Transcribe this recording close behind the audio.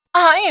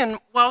and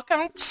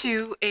welcome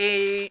to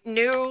a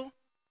new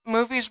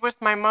Movies with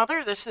My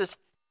Mother. This is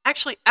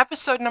actually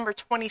episode number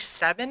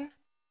 27.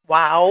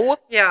 Wow.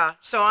 Yeah,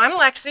 so I'm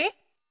Lexi.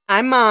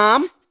 I'm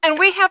Mom. And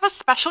we have a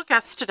special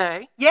guest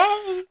today.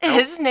 Yay.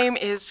 His name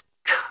is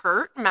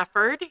Kurt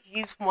Mefferd.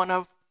 He's one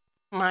of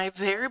my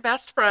very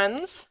best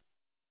friends.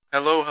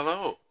 Hello,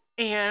 hello.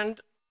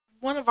 And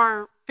one of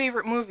our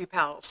favorite movie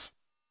pals.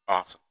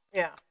 Awesome.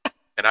 Yeah.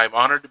 And I'm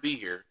honored to be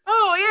here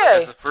Oh, yay.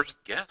 as the first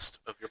guest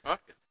of your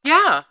podcast.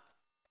 Yeah.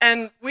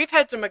 And we've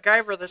had to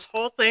MacGyver this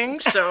whole thing,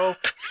 so...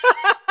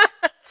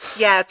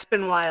 Yeah, it's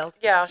been wild.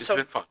 Yeah, It's so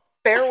been fun.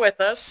 bear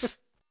with us.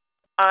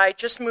 I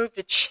just moved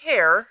a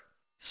chair,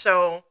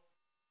 so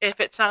if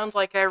it sounds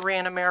like I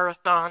ran a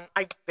marathon,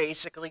 I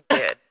basically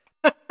did.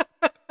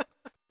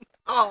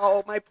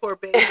 Oh, my poor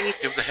baby.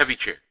 It was a heavy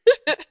chair.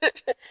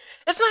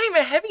 It's not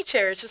even a heavy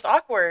chair, it's just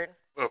awkward.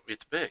 Well,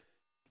 it's big.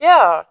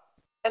 Yeah.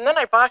 And then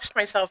I boxed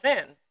myself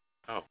in.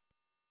 Oh.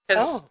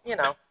 Because,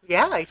 Oh.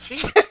 Yeah, I see.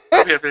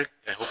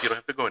 I hope you don't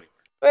have to go anywhere.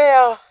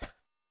 Well,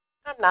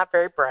 I'm not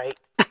very bright.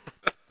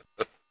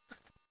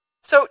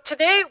 So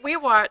today we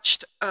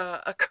watched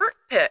a Kurt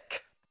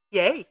pick.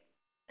 Yay.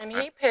 And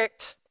he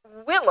picked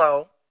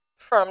Willow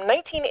from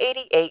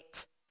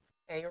 1988,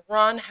 a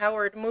Ron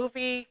Howard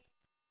movie,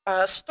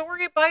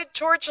 story by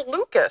George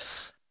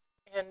Lucas.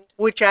 And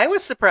Which I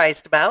was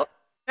surprised about.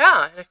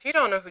 yeah, and if you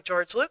don't know who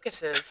George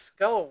Lucas is,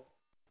 go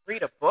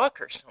read a book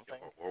or something.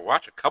 Or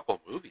watch a couple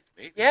of movies,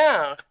 maybe.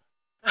 Yeah.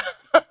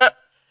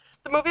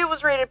 The movie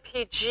was rated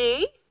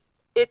PG.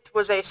 It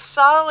was a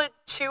solid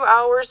 2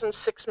 hours and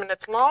 6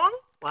 minutes long.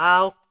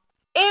 Wow.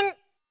 And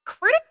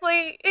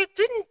critically, it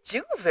didn't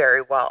do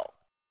very well.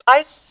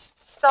 I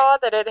saw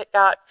that it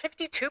got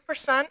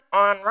 52%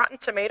 on Rotten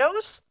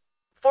Tomatoes,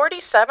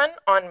 47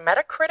 on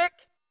Metacritic,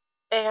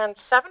 and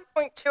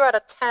 7.2 out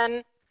of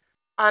 10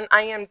 on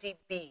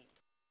IMDb.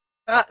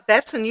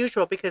 That's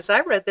unusual because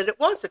I read that it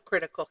was a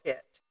critical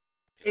hit.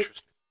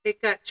 Interesting.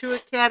 It got 2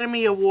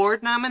 Academy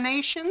Award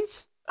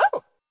nominations.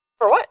 Oh,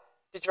 for what?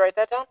 Did you write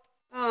that down?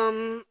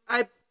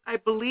 I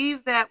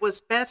believe that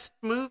was Best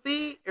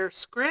Movie or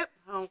Script.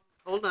 Oh,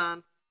 hold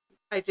on.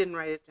 I didn't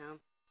write it down.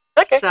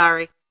 Okay.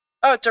 Sorry.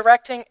 Oh,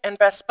 directing and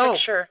Best Oh.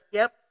 Picture.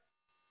 Yep.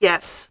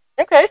 Yes.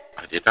 Okay.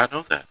 I did not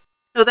know that.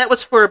 No, that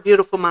was for A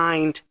Beautiful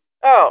Mind.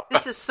 Oh.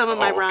 This is some of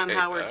my Ron Okay,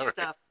 Howard all right.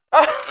 stuff.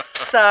 Oh.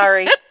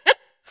 Sorry.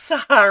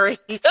 Sorry.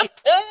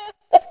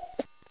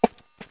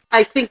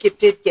 I think it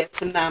did get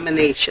some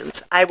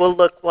nominations. I will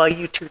look while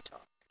you two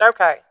talk.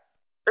 Okay.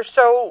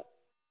 So,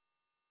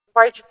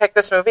 why did you pick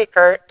this movie,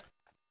 Kurt?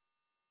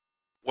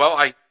 Well,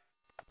 I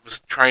was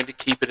trying to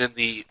keep it in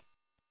the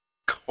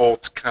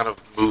cult kind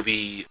of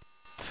movie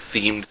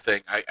themed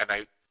thing.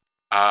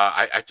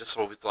 I just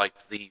always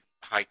liked the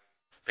high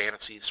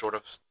fantasy sort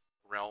of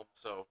realm.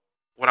 So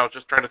when I was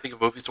just trying to think of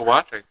movies to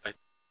watch, I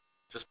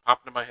just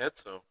popped into my head.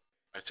 So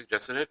I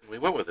suggested it, and we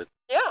went with it.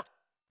 Yeah.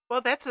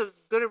 Well, that's as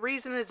good a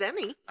reason as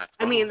any. That's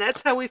I mean, fun.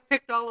 that's how we've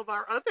picked all of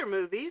our other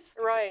movies.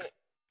 Right.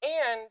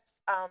 And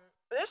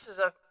this is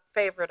a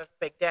favorite of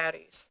Big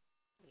Daddy's.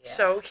 Yes.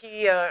 So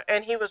he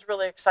was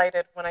really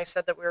excited when I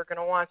said that we were going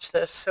to watch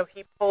this. So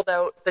he pulled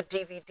out the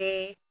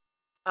DVD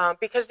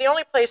because the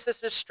only place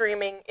this is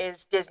streaming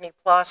is Disney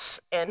Plus,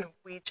 and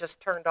we just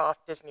turned off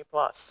Disney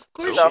Plus.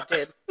 Of course So,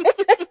 you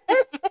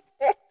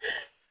did.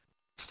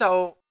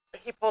 so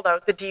he pulled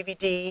out the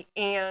DVD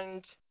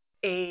and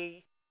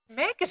a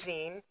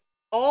magazine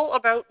all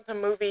about the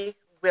movie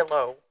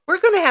Willow. We're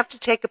going to have to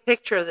take a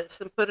picture of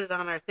this and put it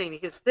on our thing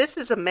because this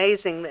is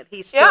amazing that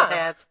he still Yeah.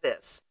 has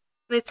this.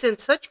 And it's in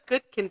such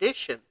good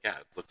condition. Yeah,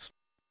 it looks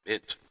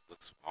mint. It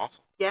looks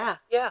awesome. Yeah.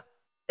 Yeah.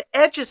 The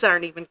edges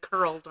aren't even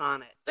curled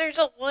on it. There's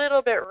a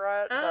little bit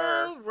right there.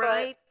 Oh,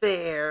 right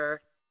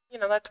there.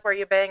 But, that's where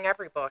you bang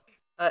every book.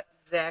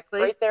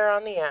 Exactly. Right there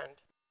on the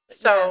end.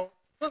 So,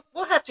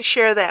 We'll have to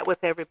share that with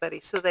everybody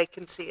so they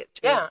can see it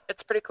too. yeah,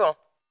 it's pretty cool.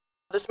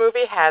 This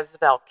movie has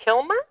Val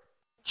Kilmer,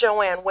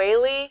 Joanne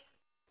Whaley,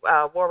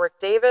 Warwick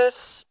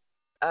Davis,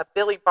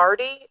 Billy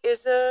Barty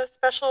is a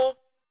special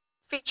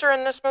feature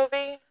in this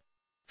movie.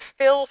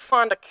 Phil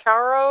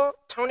Fondacaro,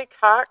 Tony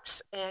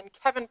Cox, and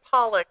Kevin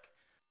Pollak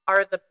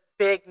are the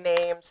big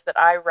names that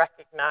I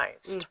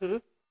recognized. Mm-hmm.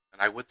 And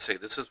I would say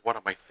this is one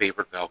of my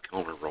favorite Val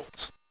Kilmer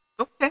roles.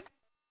 Okay.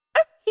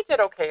 He did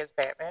okay as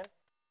Batman.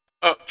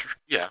 Oh,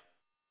 yeah,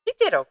 He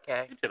did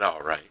okay. he did all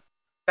right.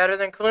 Better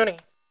than Clooney.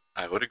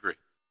 I would agree.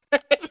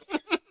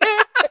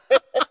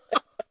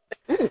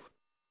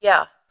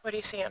 Yeah. What are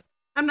you seeing?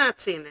 I'm not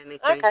seeing anything.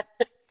 Okay.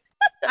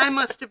 I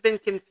must have been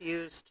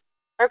confused.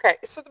 Okay,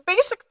 so the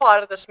basic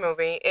plot of this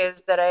movie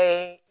is that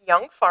a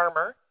young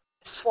farmer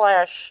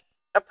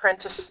 /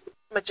 apprentice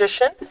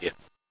magician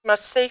Yes.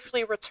 must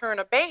safely return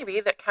a baby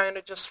that kind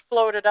of just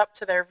floated up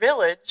to their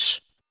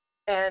village.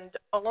 And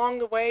along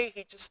the way,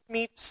 he just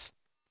meets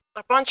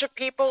a bunch of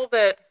people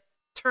that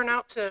turn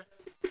out to...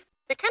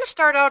 They kind of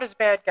start out as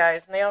bad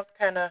guys, and they all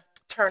kind of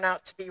turn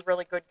out to be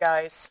really good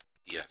guys.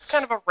 Yes. It's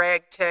kind of a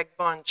ragtag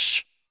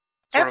bunch.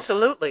 Sort of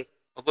Absolutely.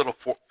 a little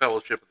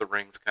Fellowship of the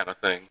Rings kind of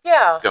thing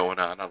Yeah. going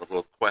on a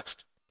little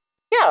quest.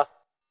 Yeah.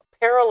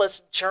 perilous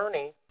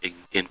journey.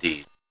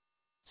 Indeed.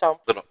 So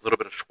Little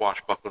bit of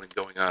swashbuckling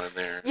going on in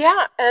there.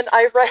 yeah, and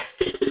I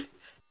read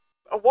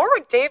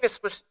Warwick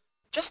Davis was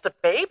just a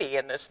baby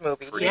in this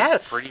movie.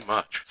 Pretty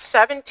much.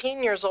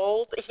 17 years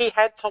old. He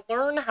had to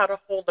learn how to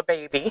hold a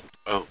baby.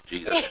 Oh,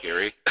 geez, that's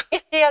scary.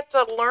 He had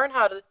to learn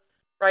how to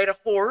ride a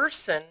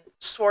horse and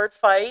sword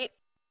fight.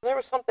 There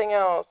was something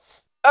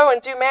else. Oh,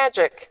 and do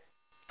magic.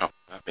 Oh,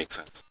 that makes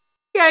sense.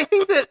 Yeah, I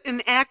think that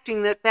in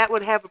acting that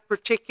would have a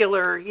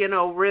particular,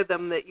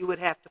 rhythm that you would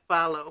have to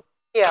follow.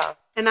 Yeah.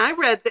 And I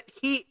read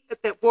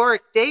that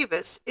Warwick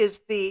Davis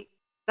is the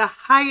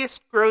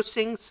highest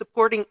grossing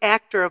supporting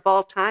actor of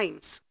all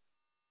times.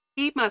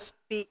 He must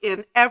be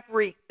in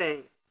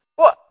everything.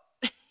 Well,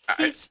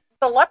 he's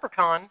the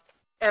Leprechaun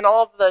in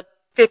all the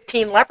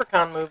 15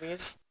 Leprechaun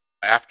movies.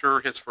 After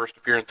his first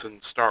appearance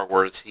in Star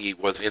Wars, he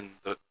was in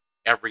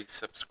every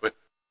subsequent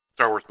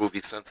Star Wars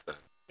movie since then.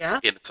 Yeah.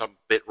 In some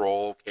bit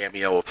role,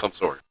 cameo of some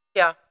sort.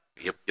 Yeah.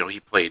 He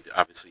played,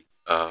 obviously,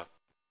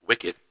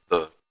 Wicket,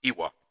 the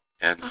Ewok.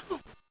 And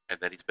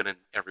then he's been in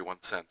everyone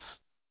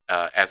since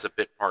as a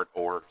bit part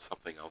or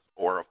something else.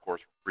 Or, of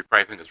course,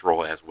 reprising his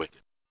role as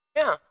Wicket.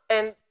 Yeah.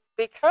 And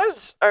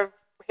because of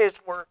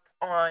his work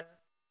on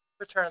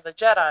Return of the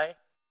Jedi,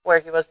 where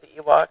he was the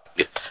Ewok,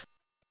 Yes.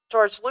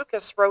 George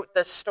Lucas wrote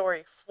this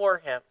story for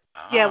him.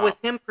 Yeah,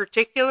 with him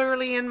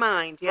particularly in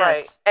mind,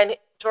 yes. Right. And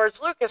George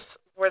Lucas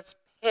was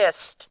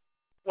pissed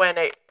when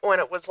it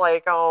was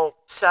like all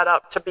set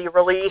up to be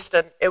released,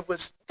 and it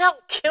was Val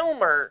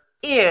Kilmer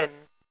in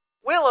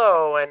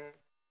Willow, and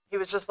he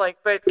was just like,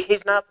 but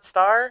he's not the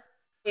star.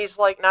 He's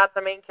like not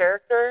the main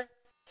character.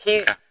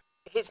 He's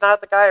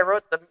not the guy I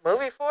wrote the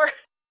movie for.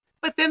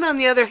 But then on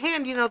the other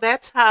hand,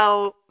 that's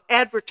how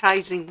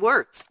advertising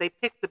works. They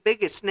pick the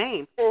biggest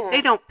name. Mm-hmm.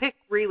 They don't pick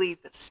really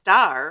the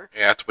star.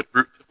 Yeah, that's what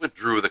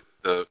drew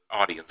the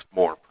audience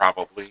more,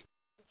 probably.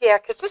 Yeah,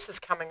 because this is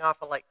coming off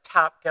of like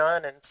Top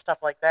Gun and stuff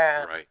like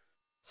that. Right.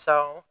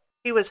 So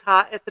He was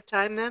hot at the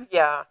time then?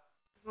 yeah.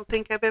 I don't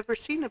think I've ever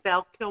seen a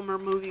Val Kilmer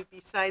movie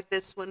beside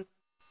this one.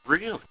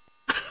 Really?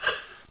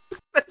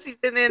 Unless he's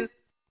been in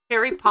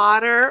Harry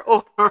Potter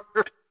or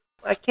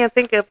I can't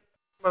think of.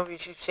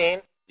 Movies you've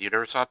seen. You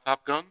never saw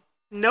Top Gun?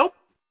 Nope.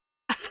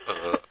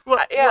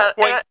 Yeah,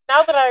 and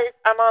now that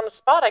I'm on the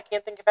spot, I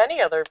can't think of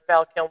any other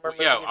Val Kilmer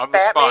movies. Yeah, on the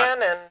spot.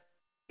 Batman, and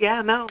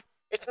Yeah, no.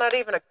 it's not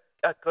even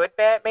a good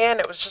Batman.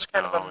 It was just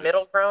kind of a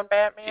middle ground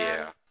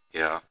Batman.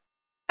 Yeah.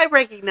 I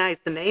recognize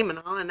the name and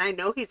all, and I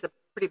know he's a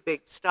pretty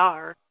big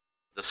star.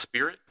 The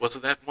Spirit,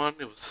 wasn't that one?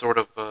 It was sort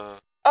of,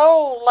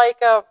 Oh,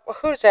 like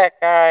who's that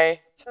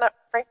guy? It's not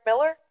Frank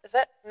Miller. Is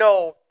that?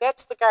 No,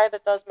 that's the guy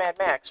that does Mad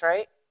Max,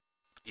 right?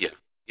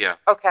 yeah.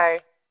 Okay.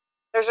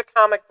 There's a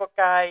comic book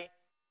guy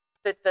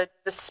that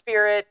the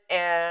Spirit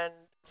and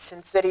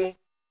Sin City.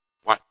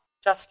 What?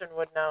 Justin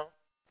would know.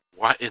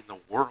 What in the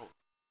world?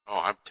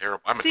 Oh, I'm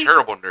terrible. I'm See- a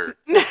terrible nerd.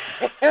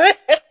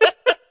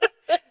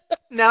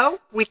 No,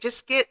 we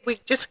just get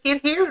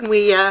here and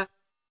we Well,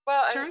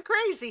 turn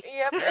crazy.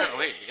 yeah,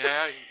 Apparently,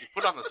 yeah. You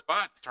put on the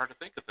spot, it's hard to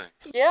think of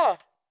things. yeah,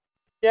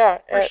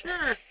 For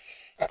sure.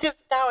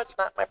 Because now it's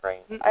not my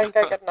brain. I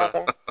got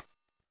nothing.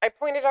 I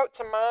pointed out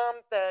to Mom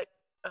that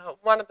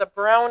one of the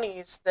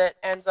brownies that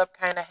ends up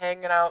kind of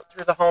hanging out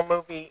through the whole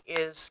movie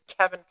is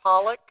Kevin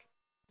Pollak,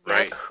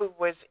 Right. who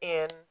was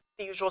in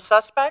The Usual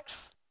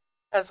Suspects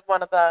as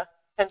one of the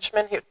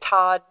henchmen.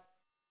 Todd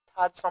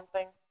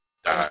something.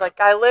 And he's like,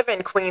 I live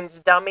in Queens,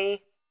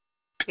 dummy.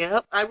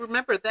 Yep, I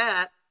remember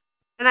that.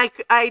 And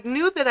I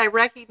knew that I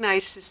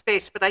recognized his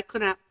face, but I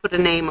could not put a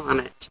name on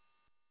it.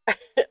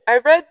 I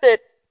read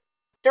that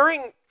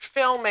during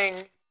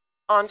filming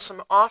on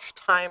some off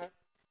time,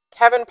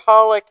 Kevin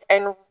Pollak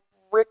and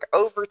Rick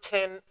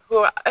Overton,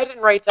 who I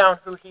didn't write down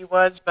who he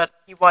was, but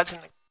he was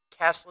in the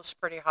cast list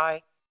pretty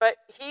high. But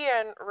he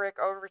and Rick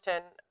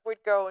Overton would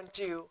go and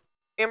do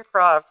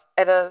improv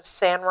at a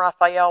San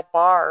Rafael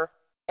bar,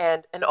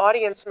 and an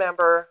audience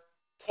member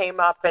came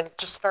up and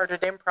just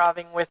started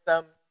improvising with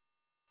them.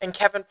 And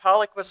Kevin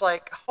Pollak was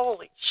like,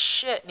 holy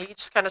shit. And he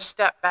just kind of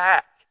stepped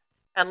back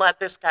and let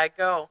this guy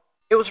go.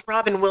 It was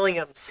Robin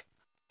Williams.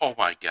 Oh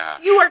my gosh.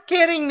 You are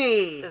kidding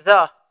me.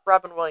 The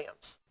Robin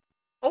Williams.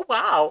 Oh,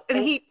 wow. And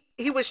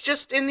he was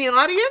just in the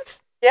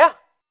audience? Yeah.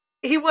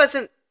 He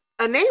wasn't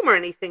a name or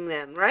anything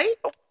then, right?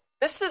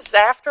 This is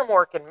after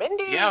Mork and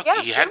Mindy. Yes,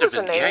 yeah, he she had to was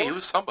have a been. name. Yeah, he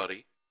was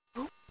somebody.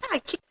 I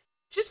can't,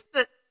 just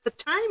the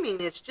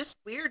timing is just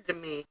weird to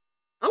me.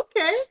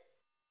 Okay.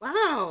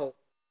 Wow.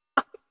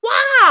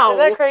 Wow. Is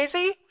that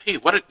crazy? Hey,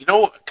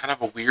 kind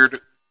of a weird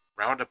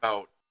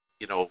roundabout,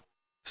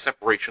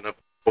 separation of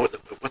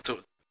what's a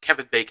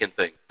Kevin Bacon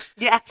thing.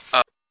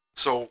 Yes.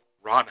 So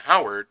Ron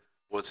Howard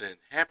was in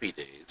Happy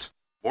Days.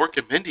 Mork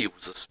and Mindy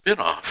was a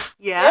spin-off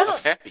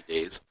Yes. of Happy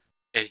Days,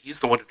 and he's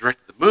the one who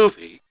directed the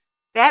movie.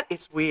 That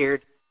is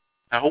weird.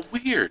 How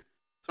weird.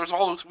 So there's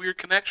all this weird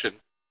connection.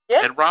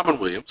 Yeah. And Robin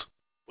Williams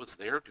was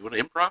there doing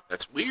improv.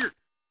 That's weird.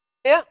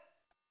 Yeah.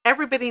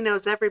 Everybody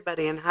knows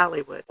everybody in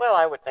Hollywood. Well,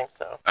 I would think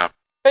so. Yeah.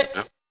 But,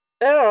 I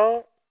don't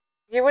know.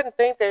 You wouldn't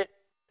think that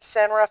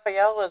San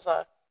Rafael is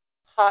a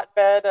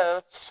hotbed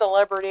of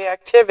celebrity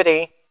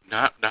activity.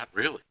 Not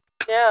really.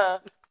 Yeah.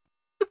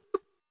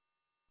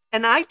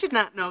 And I did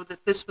not know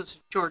that this was a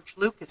George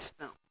Lucas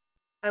film.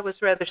 I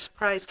was rather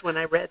surprised when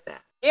I read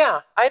that.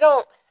 Yeah, I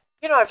don't,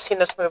 I've seen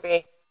this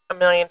movie a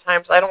million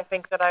times. I don't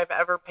think that I've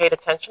ever paid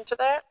attention to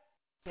that.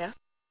 Yeah,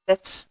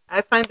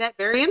 I find that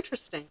very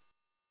interesting.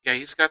 Yeah,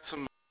 he's got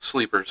some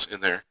sleepers in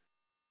there.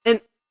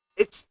 And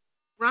it's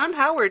Ron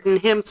Howard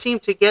and him seem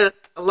to get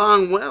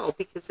along well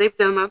because they've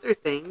done other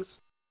things.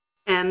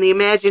 And the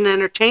Imagine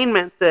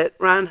Entertainment that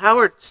Ron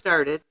Howard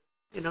started,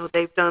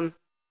 they've done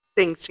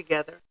things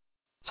together.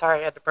 Sorry,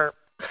 I had to burp.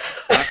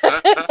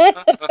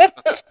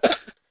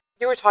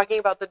 You were talking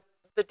about the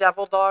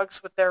devil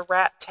dogs with their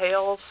rat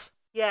tails.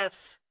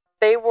 Yes.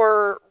 They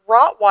were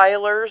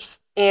Rottweilers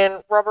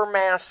in rubber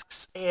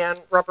masks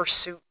and rubber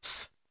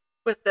suits.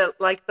 With the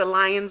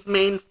lion's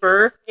mane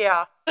fur.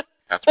 Yeah.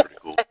 That's pretty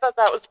cool. I thought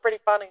that was pretty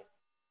funny.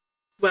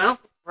 Well,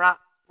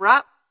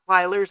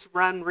 Rottweilers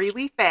run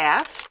really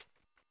fast,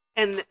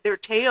 and their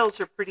tails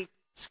are pretty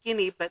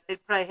skinny, but they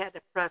probably had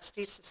a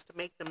prosthesis to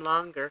make them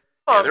longer.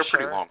 Yeah, I'm they're sure.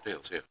 pretty long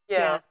tails, yeah.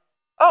 Yeah.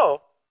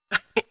 Oh,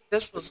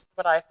 this was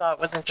what I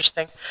thought was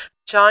interesting.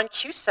 John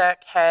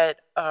Cusack had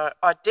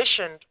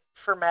auditioned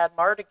for Mad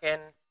Mardigan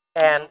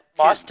and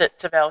lost it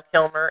to Val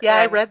Kilmer. Yeah,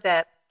 I and read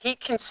that. He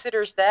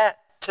considers that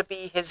to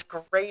be his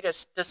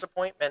greatest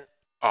disappointment.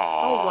 Oh,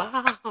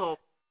 Aww. wow.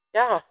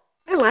 Yeah.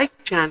 I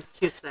like John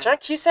Cusack. John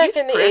Cusack He's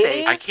in the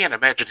pretty. 80s? I can't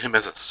imagine him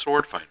as a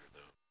sword fighter,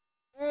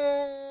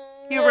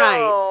 though. You're right.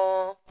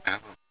 no. I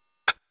don't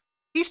know.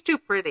 He's too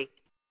pretty.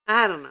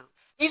 I don't know.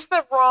 He's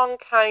the wrong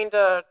kind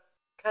of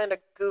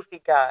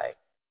goofy guy.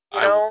 You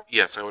know?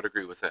 Yes, I would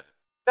agree with that.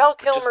 Val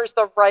Kilmer's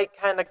the right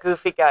kind of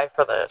goofy guy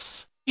for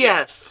this.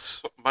 Yes.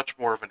 So much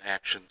more of an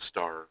action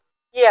star,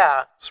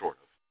 Yeah. sort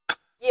of.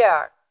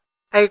 Yeah.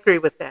 I agree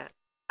with that.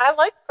 I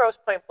like Grosse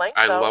Point Blank,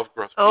 I though. love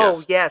Gross.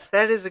 Oh, yes,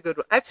 that is a good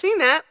one. I've seen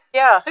that.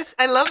 Yeah.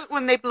 I love it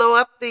when they blow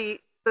up the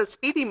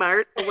Speedy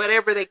Mart or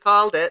whatever they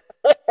called it.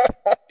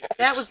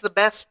 That was the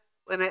best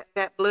when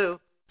that blew.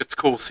 It's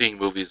cool seeing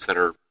movies that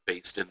are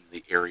based in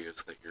the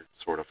areas that you're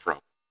sort of from.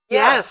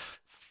 Yeah. Yes.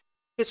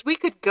 Because we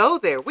could go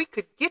there. We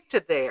could get to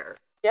there.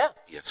 Yeah.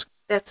 Yes.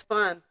 That's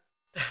fun.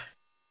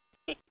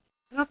 I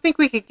don't think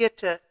we could get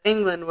to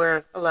England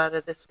where a lot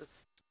of this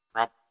was.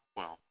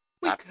 Well,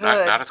 We not could,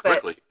 as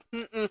but- quickly.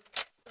 Mm-mm.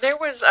 There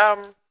was,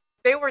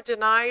 they were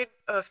denied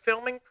a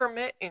filming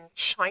permit in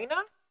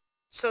China.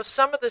 So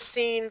some of the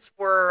scenes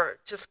were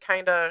just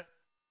kind of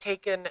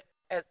taken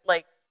at,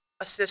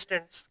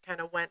 assistants kind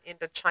of went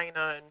into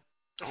China and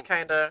just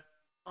kind of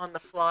on the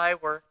fly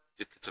were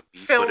Get some B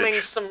filming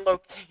footage. some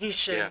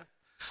location Yeah.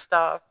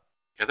 stuff.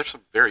 Yeah, there's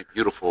some very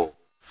beautiful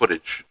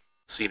footage,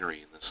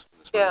 scenery in this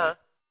movie. Yeah.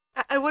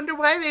 I wonder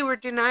why they were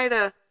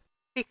denied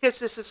because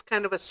this is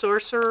kind of a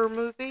sorcerer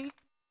movie.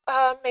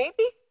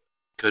 Maybe.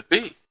 Could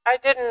be.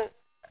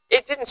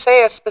 It didn't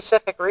say a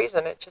specific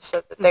reason. It just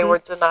said that they were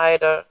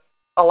denied a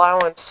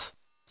allowance.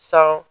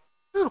 So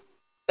Oh,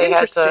 they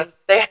had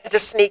to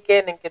sneak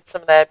in and get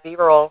some of that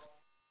B-roll.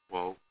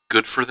 Well,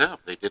 good for them.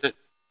 They did it,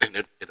 and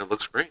it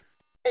looks great.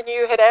 And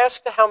you had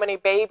asked how many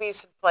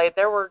babies had played.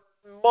 There were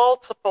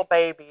multiple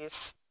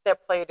babies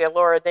that played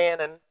Elora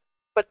Danan,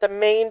 but the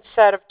main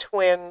set of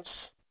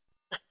twins.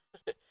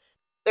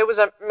 There was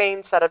a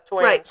main set of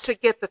twins. Right, to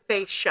get the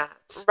face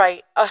shots.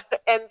 Right.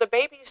 And the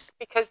babies,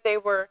 because they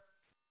were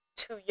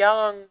too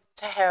young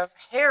to have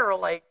hair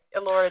like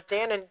Elora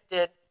Danan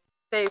did,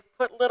 they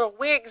put little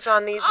wigs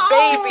on these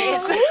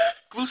babies.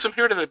 Glue some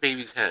hair to the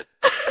baby's head.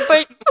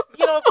 But,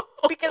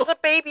 because the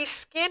baby's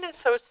skin is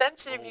so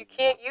sensitive, you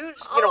can't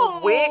use,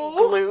 wig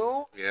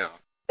glue. Yeah.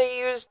 They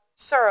used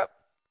syrup.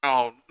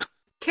 Oh,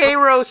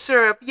 Cairo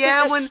syrup.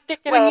 Yeah, just when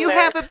stick it when on you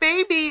there. have a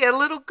baby, a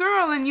little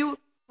girl, and you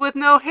with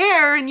no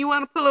hair, and you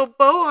want to put a little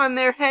bow on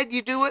their head,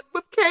 you do it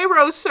with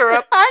Cairo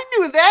syrup. I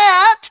knew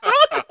that.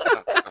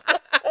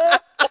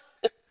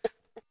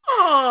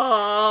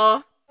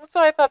 Aww. So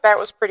I thought that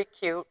was pretty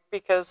cute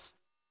because,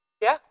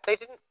 yeah,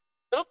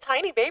 little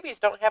tiny babies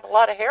don't have a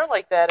lot of hair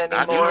like that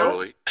anymore. not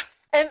usually.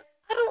 And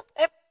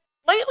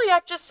lately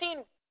I've just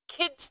seen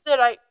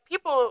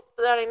people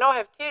that I know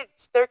have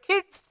kids. Their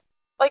kids,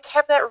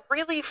 have that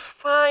really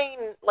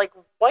fine,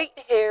 white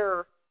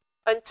hair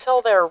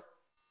until they're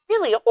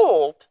really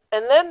old.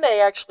 And then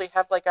they actually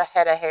have, a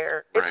head of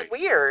hair. It's Right.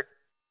 weird.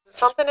 Is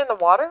something in the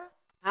water?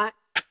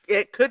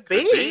 It could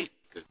be.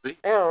 Could be.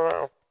 I don't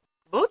know.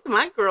 Both of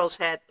my girls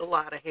had a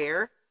lot of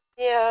hair.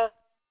 Yeah.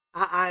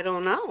 I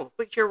don't know,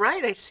 but you're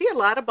right. I see a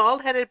lot of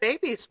bald-headed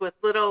babies with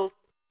little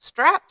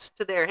straps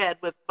to their head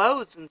with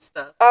bows and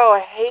stuff. Oh, I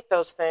hate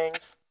those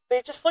things.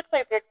 They just look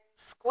like they're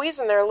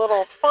squeezing their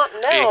little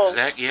fontanelles.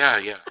 Exactly. Yeah.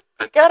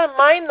 You gotta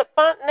mind the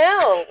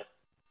fontanelle.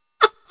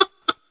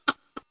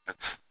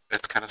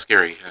 That's kind of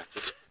scary. Yeah.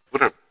 Just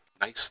what a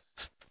nice,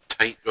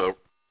 tight. Yeah.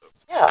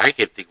 I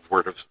can't think of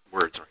words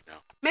right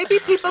now. Maybe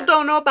people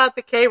don't know about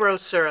the Cairo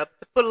syrup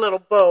to put a little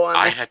bow on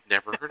I it. had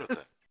never heard of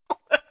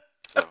that.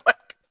 So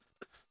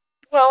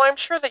Well, I'm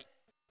sure that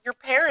your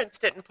parents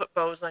didn't put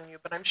bows on you,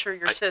 but I'm sure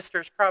your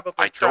sisters probably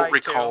I tried don't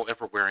recall to.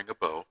 ever wearing a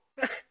bow.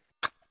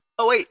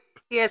 Oh, wait.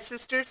 He has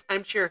sisters?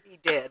 I'm sure he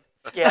did.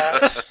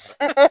 Yeah.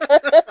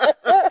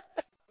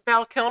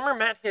 Val Kilmer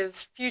met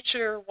his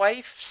future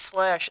wife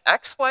 /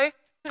 ex-wife,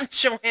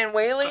 Joanne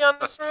Whaley, on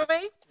this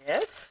movie.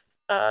 Yes.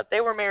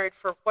 They were married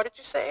for, what did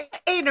you say?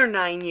 8 or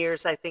 9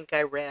 years, I think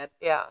I read.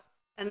 Yeah.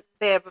 And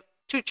they have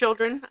 2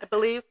 children, I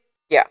believe.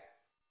 Yeah.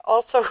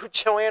 Also,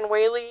 Joanne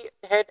Whaley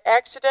had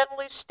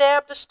accidentally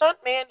stabbed a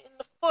stuntman in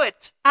the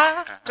foot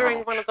during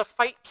one of the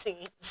fight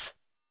scenes.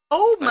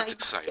 Oh, That's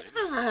exciting.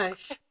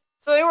 Gosh.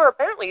 So they were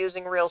apparently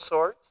using real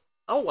swords.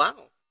 Oh, wow.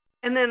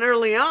 And then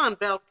early on,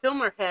 Val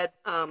Kilmer had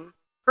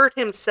hurt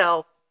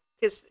himself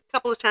because a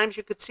couple of times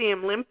you could see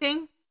him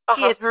limping.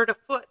 He had hurt a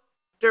foot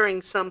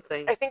during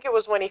something. I think it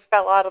was when he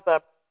fell out of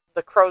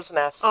the crow's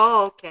nest.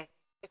 Oh, okay.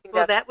 I think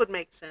Well, that would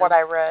make sense. what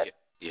I read.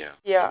 Yeah.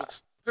 Yeah. It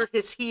was Hurt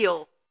his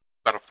heel.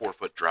 about a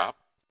 4-foot drop.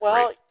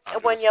 Well, right under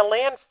when his- you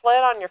land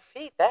flat on your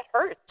feet, that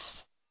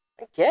hurts.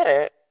 I get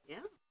it. Yeah.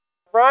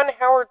 Ron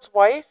Howard's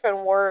wife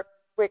and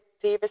Warwick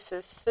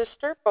Davis's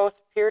sister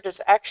both appeared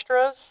as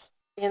extras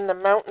in the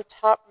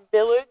Mountaintop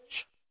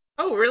Village.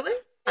 Oh, really?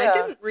 Yeah. I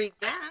didn't read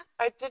that.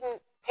 I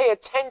didn't pay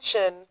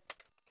attention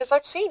because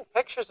I've seen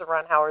pictures of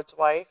Ron Howard's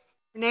wife.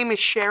 Her name is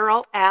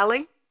Cheryl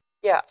Alley.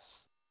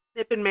 Yes.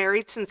 They've been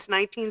married since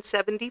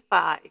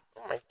 1975.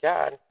 Oh my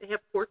God. They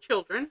have 4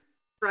 children: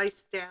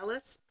 Bryce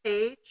Dallas,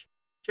 Paige,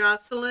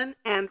 Jocelyn,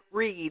 and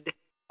Reed.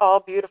 All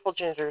beautiful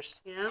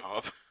gingers. Yeah.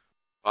 Well,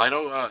 I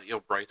know,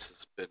 Bryce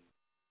has been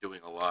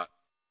doing a lot.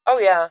 Oh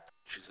yeah.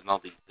 She's in all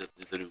the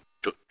new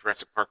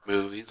Jurassic Park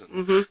movies, and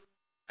Mm-hmm.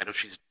 I know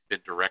she's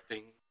been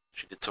directing.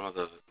 She did some of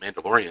the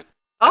Mandalorian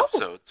Oh.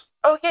 episodes.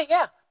 Oh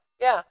yeah.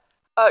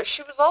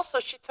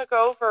 She took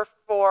over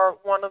for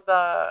one of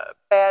the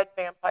bad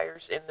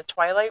vampires in the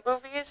Twilight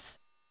movies.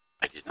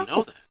 I didn't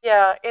know that.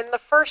 Yeah, in the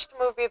first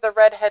movie, the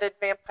redheaded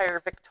vampire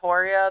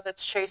Victoria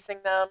that's chasing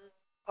them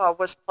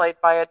was played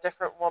by a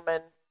different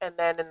woman, and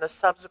then in the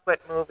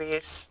subsequent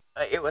movies,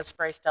 it was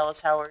Bryce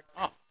Dallas Howard.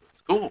 Oh,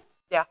 that's cool.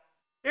 Yeah.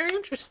 Very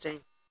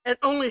interesting. And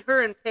only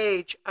her and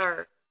Paige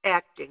are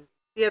acting.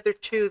 The other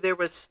 2, there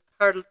was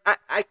hardly.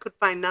 I could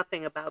find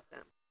nothing about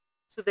them.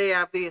 So they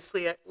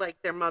obviously,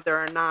 like their mother,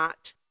 are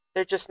not.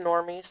 They're just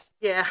normies.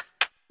 Yeah.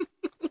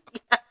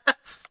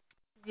 Yes.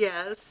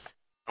 Yes.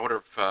 I wonder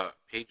if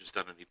Paige has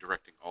done any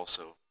directing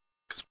also.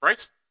 Because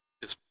Bryce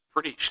is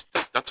she's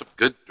done some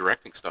good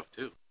directing stuff,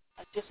 too.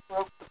 I just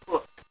broke the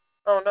book.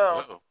 Oh no.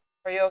 Uh-oh.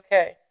 Are you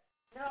okay?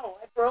 No,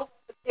 I broke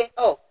the page.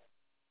 Oh,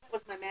 that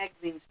was my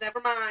magazines. Never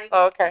mind.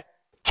 Oh, okay.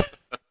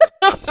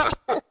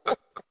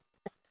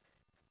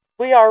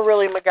 We are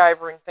really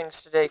MacGyvering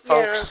things today,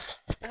 folks.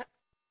 Yeah.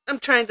 I'm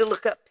trying to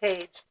look up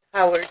Paige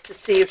Howard to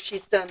see if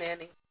she's done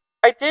any.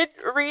 I did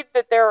read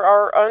that there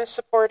are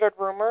unsupported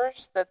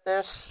rumors that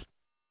this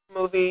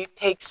movie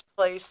takes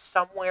place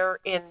somewhere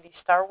in the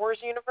Star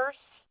Wars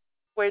universe,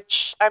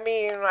 which, I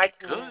mean, I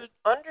can could.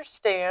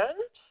 understand.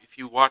 If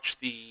you watch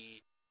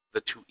the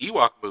 2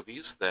 Ewok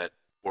movies that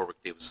Warwick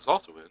Davis is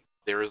also in,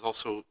 there is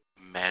also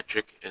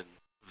magic and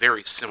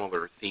very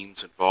similar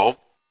themes involved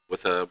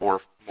with a more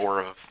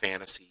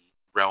fantasy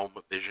realm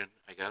of vision,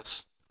 I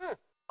guess. I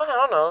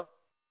don't know.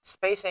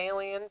 Space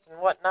aliens and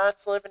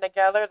whatnots living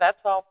together,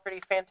 that's all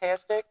pretty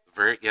fantastic.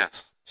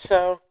 Yes.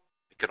 So,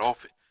 It could all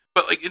fit.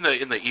 But like in the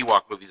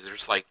Ewok movies,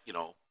 there's like,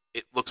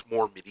 it looks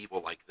more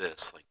medieval like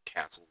this, like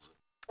castles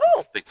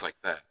and things like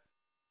that.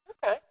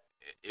 okay.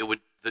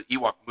 The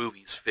Ewok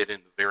movies fit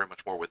in very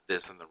much more with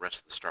this than the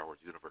rest of the Star Wars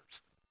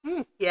universe.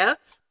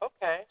 Yes.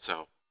 Okay.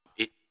 So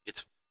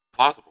it's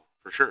plausible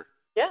for sure.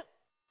 Yeah.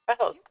 That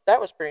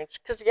was pretty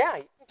interesting. Because, yeah,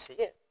 you can see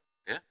it.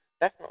 Yeah.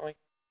 Definitely.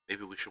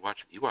 Maybe we should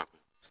watch the Ewok movies.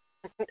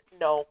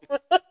 No.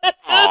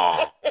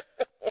 Aw,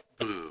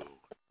 boo!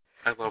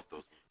 I love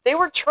those movies. They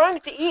were trying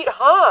to eat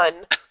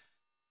Han.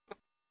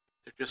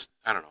 They're just,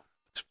 I don't know.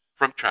 It's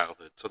from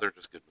childhood, so they're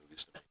just good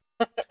movies to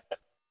me.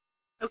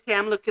 Okay,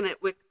 I'm looking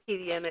at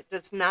Wikipedia, and it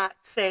does not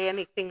say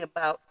anything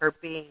about her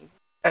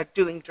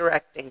doing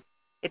directing.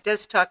 It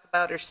does talk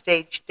about her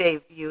stage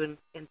debut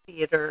in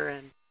theater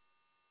and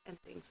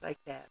things like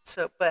that.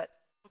 So, but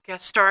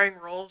Guest starring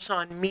roles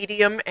on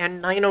Medium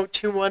and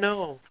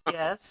 90210.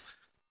 yes,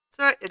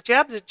 sorry, a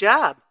job's a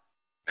job.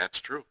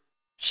 That's true.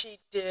 She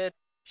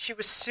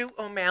was Sue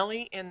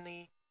O'Malley in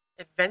the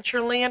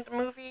Adventureland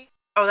movie.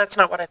 Oh, that's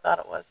not what I thought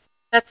it was.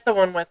 That's the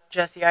one with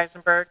Jesse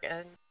Eisenberg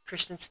and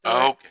Kristen Stewart.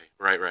 Oh, okay.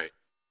 Right.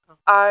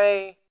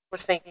 I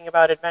was thinking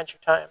about Adventure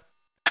Time.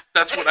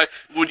 That's what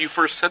when you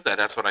first said that,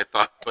 that's what I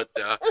thought. But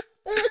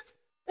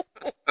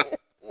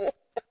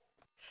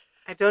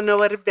I don't know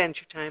what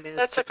Adventure Time is.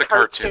 That's It's a a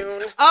cartoon.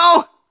 cartoon.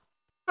 Oh,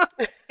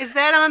 is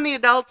that on the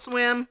Adult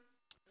Swim?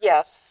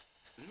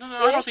 Yes.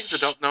 no, I don't think it's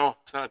adult. No,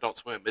 it's not Adult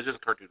Swim. It is a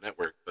Cartoon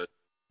Network, but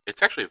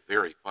it's actually a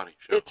very funny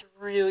show. It's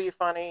really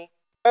funny.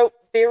 Oh,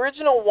 the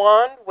original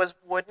wand was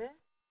wooden.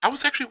 I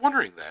was actually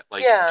wondering that.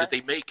 Like, Yeah. did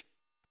they make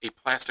a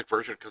plastic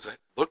version? Because it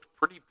looked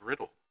pretty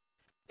brittle.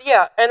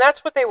 Yeah, and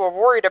that's what they were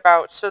worried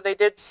about, so they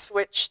did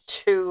switch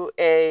to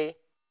a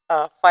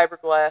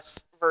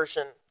fiberglass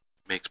version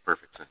Makes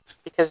perfect sense.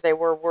 because they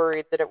were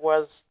worried that it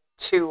was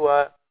too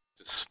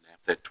Just snap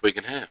that twig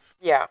in half.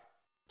 Yeah.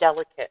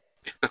 Delicate.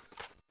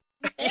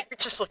 You're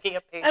just looking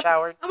at Paige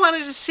Howard. I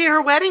wanted to see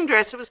her wedding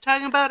dress. It was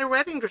talking about her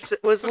wedding dress.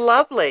 It was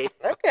lovely.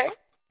 Okay. It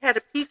had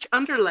a peach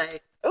underlay.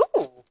 Ooh,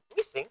 let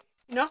me see.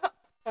 You know how,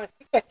 I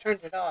think I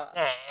turned it off.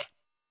 Nah.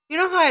 You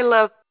know how I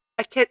love,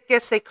 I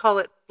guess they call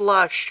it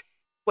blush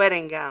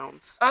wedding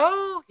gowns.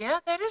 Oh, yeah,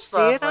 that is See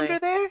lovely. it under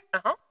there?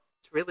 Uh-huh.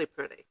 It's really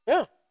pretty.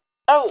 Yeah.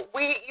 Oh,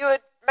 you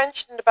had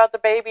mentioned about the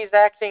babies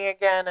acting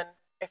again and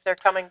if they're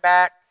coming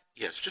back.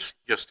 Yes,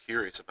 just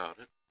curious about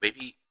it.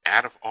 Maybe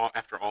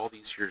after all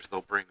these years,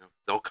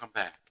 they'll come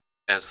back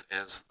as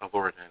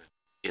Laura Dennett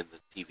in the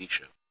TV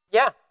show.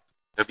 Yeah.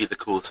 That'd be the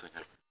coolest thing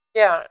ever.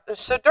 Yeah.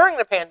 So during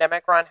the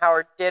pandemic, Ron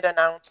Howard did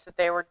announce that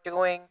they were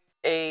doing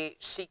a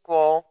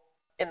sequel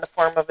in the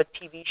form of a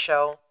TV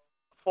show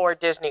for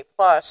Disney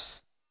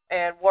Plus,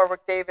 and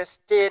Warwick Davis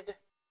did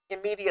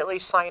immediately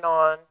sign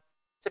on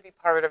to be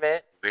part of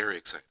it. Very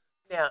excited.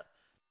 Yeah.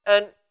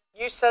 And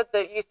you said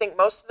that you think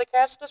most of the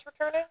cast is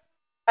returning?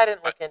 I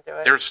didn't look into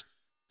it. There's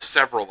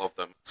several of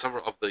them.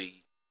 Several of the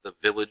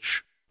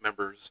Village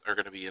members are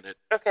going to be in it.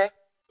 Okay.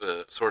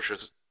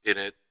 Sorcerer's in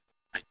it.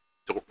 I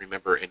don't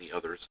remember any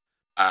others.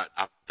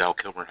 Val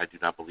Kilmer, I do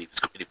not believe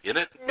is going to be in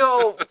it.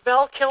 No,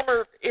 Val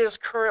Kilmer is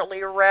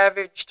currently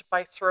ravaged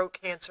by throat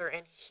cancer,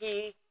 and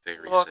he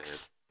Very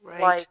looks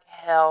sad. like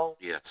hell.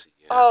 Yes.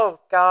 Yeah. Oh,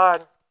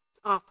 God. It's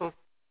awful.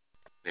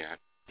 Yeah.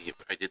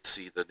 I did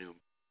see the new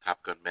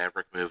Top Gun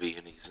Maverick movie,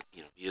 and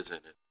he is in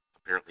it.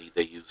 Apparently,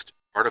 they used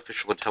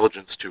artificial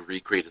intelligence to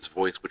recreate his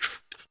voice, which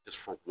is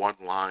for one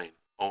line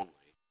only.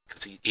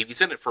 Because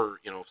he's in it for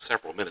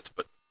several minutes,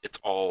 but it's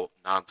all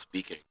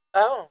non-speaking.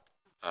 Oh.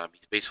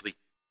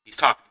 He's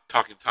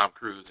talking to Tom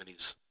Cruise, and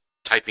he's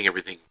typing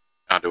everything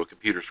onto a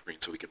computer screen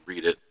so we can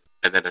read it.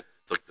 And then at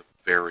like the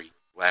very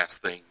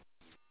last thing,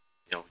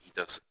 he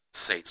does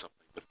say something,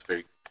 but it's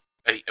very.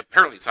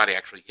 Apparently, it's not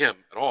actually him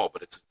at all,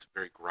 but it's a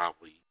very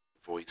grovelly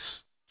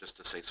voice just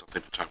to say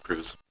something to Tom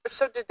Cruise.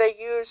 So did they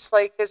use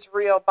like his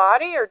real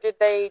body, or did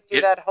they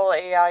do that whole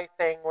AI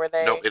thing where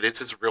they? No, it is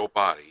his real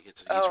body.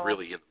 He's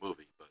really in the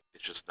movie, but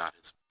it's just not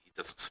his. He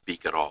doesn't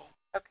speak at all.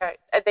 Okay,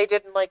 and they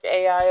didn't like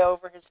AI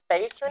over his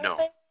face or anything.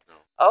 No.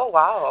 Oh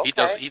wow. Okay. He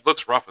does. He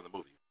looks rough in the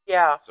movie.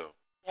 Yeah. So.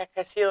 Yeah,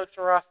 because he looks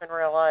rough in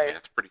real life. Yeah,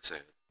 it's pretty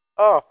sad.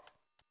 Oh.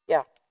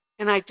 Yeah.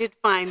 And I did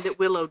find that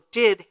Willow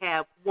did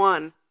have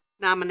one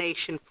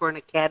nomination for an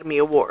Academy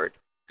Award.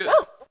 Good.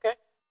 Oh, okay.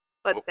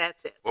 But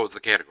that's it. What was the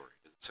category?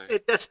 Did it say?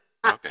 It does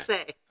not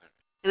say.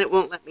 And it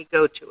won't let me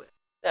go to it.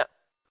 Yeah.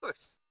 Of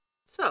course.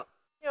 So.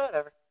 Yeah,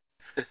 whatever.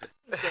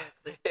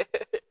 Exactly.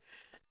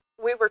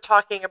 We were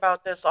talking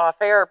about this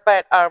off air,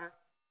 but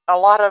a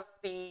lot of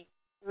the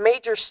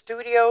major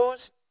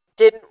studios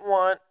didn't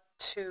want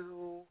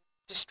to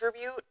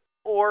distribute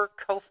or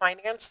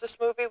co-finance this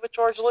movie with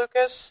George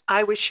Lucas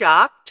I was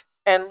shocked.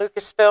 and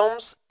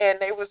Lucasfilms,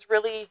 and it was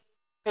really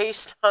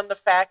based on the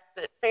fact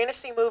that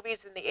fantasy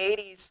movies in the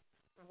 80s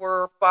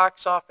were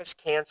box office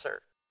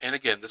cancer. And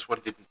again, this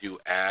one didn't do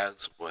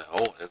as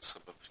well as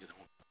some of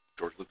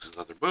George Lucas's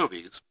other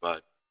movies,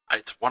 but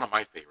it's one of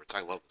my favorites.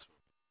 I love this movie.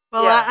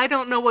 Well, Yeah. I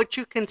don't know what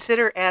you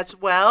consider as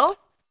well.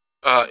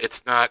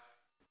 It's not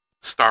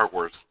Star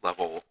Wars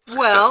level success.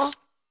 Well,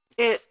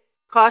 it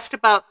cost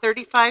about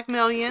 $35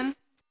 million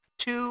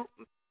to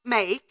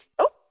make.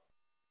 Oh.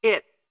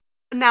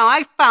 Now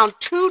I found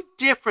two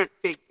different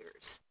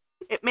figures.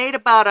 It made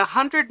about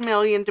 $100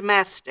 million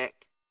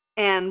domestic,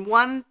 and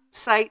one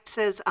site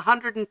says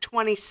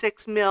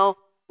 $126 million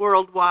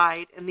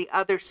worldwide, and the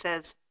other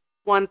says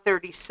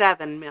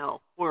 $137 million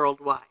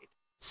worldwide.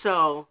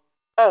 So.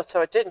 Oh,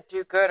 so it didn't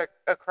do good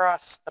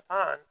across the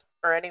pond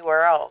or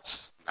anywhere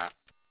else. Not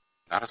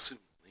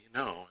assumedly,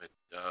 no.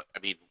 I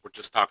mean, we're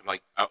just talking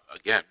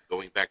again,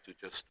 going back to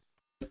just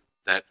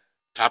that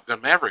Top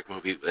Gun Maverick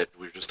movie that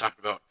we were just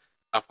talking about.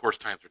 Of course,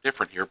 times are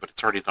different here, but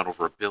it's already done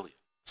over $1 billion.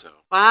 So.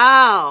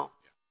 Wow.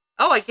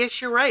 Yeah. Oh, I guess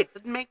you're right.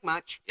 Didn't make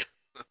much.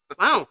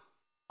 Wow.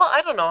 Well,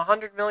 I don't know.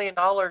 $100 million in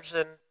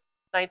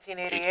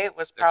 1988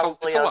 was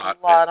probably a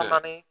lot of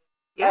money.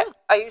 Yeah.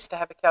 I used to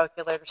have a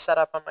calculator set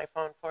up on my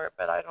phone for it,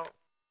 but I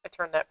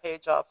turned that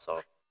page off,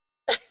 so.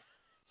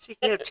 So you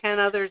can have 10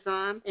 others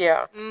on?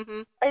 Yeah.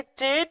 Mm-hmm. I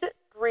did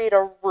read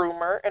a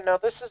rumor, and now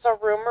this is a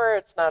rumor,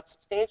 it's not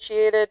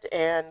substantiated,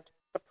 and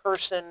the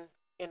person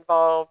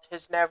involved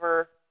has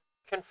never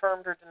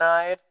confirmed or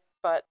denied,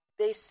 but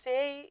they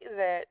say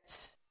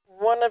that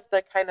one of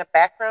the kind of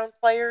background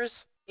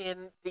players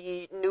in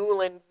the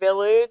Newland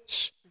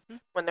Village,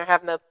 when they're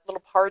having the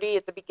little party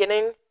at the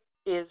beginning,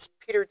 is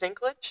Peter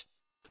Dinklage.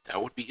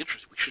 That would be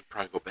interesting. We should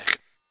probably go back.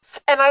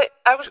 And I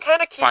was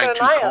kind of keeping an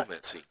eye on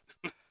that scene.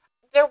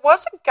 There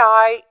was a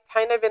guy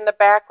kind of in the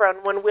background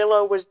when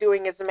Willow was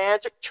doing his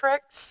magic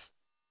tricks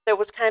that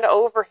was kind of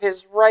over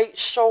his right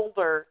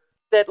shoulder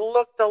that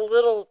looked a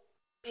little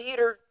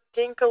Peter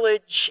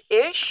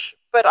Dinklage-ish,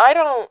 but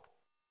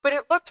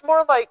it looked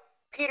more like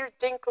Peter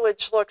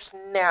Dinklage looks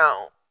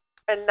now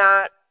and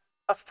not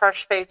a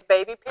fresh-faced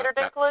baby Peter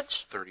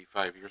Dinklage.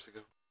 35 years ago?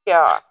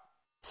 Yeah.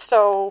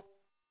 So,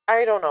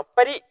 I don't know.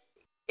 But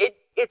it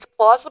it's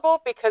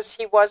plausible because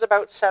he was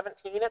about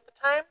 17 at the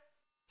time.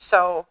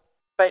 So,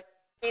 but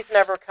he's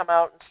never come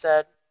out and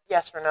said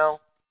yes or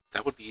no.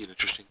 That would be an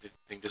interesting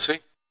thing to see.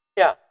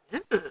 Yeah.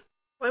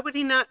 Why would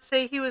he not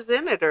say he was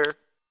in it? Or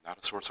Not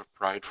a source of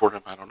pride for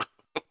him. I don't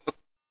know.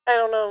 I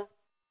don't know.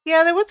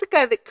 yeah, there was a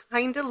guy that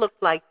kind of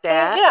looked like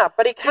that. Yeah,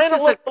 but he kind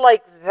of looked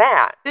like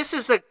that. This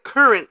is a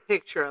current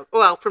picture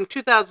of from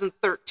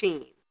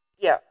 2013.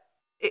 Yeah.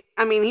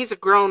 I mean, he's a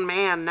grown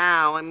man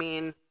now. I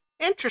mean,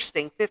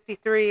 interesting,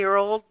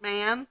 53-year-old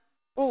man.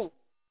 Ooh,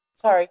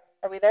 sorry.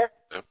 Are we there?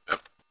 Yep.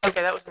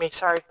 Okay, that was me.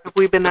 Sorry. Have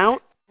we been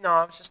out? No,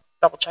 I was just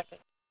double checking.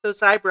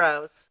 Those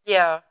eyebrows.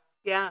 Yeah.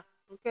 Yeah.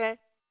 Okay.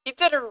 He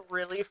did a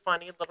really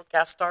funny little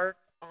guest star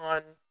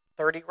on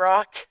 30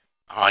 Rock.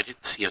 Oh, I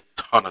didn't see a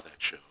ton of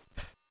that show.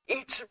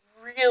 It's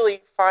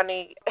really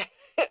funny.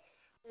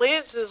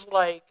 Liz is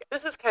like,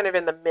 this is kind of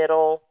in the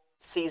middle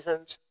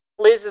seasons.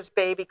 Liz is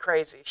baby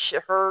crazy.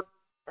 Her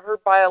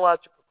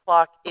biological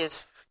clock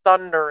is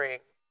thundering.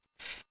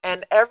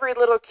 And every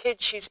little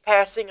kid she's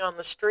passing on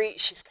the street,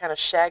 she's kind of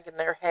shagging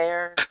their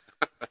hair.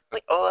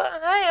 Like, oh,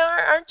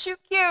 hi, aren't you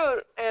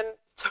cute? And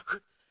so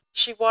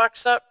she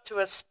walks up to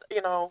a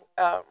stopwalk.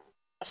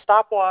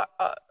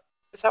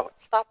 Is that what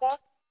stopwalk?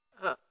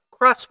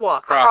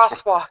 Crosswalk.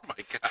 Crosswalk. Oh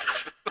my God.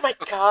 Oh my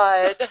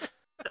God.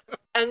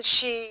 And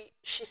she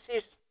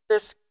sees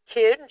this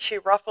kid and she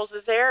ruffles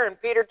his hair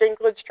and Peter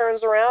Dinklage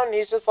turns around and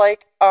he's just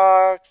like,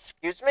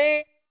 excuse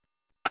me?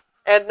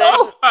 And then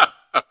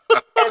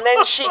and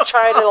then she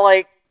tried to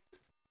like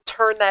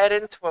turn that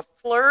into a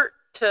flirt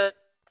to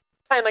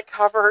kind of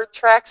cover her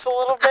tracks a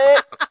little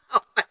bit.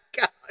 Oh my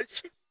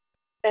gosh.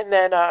 And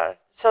then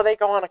so they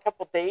go on a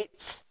couple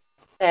dates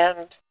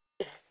and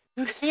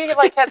he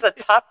like has a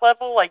top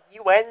level like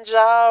UN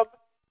job.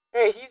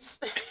 He's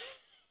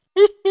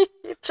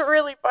it's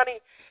really funny.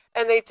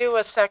 And they do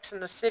a Sex in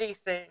the City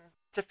thing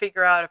to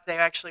figure out if they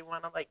actually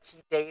want to like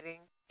keep dating.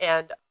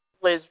 And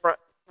Liz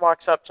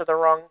walks up to the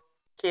wrong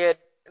kid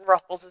and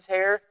ruffles his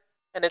hair,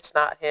 and it's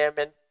not him.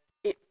 And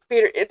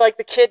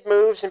the kid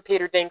moves, and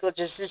Peter Dinklage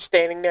is just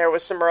standing there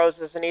with some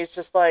roses, and he's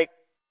just like,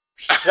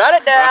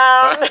 "Shut it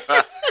down."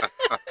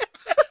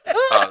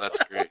 Oh,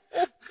 that's great.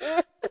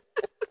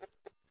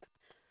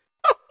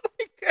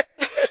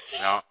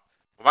 Now,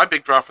 my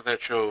big draw for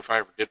that show, if I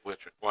ever did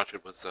watch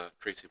it, was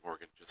Tracy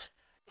Morgan. Just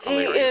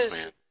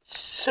hilarious,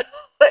 man.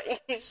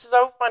 He's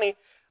so funny.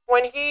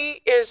 When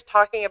he is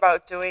talking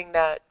about doing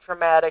that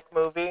dramatic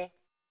movie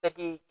that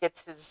he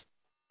gets his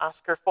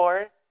Oscar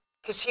for,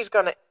 because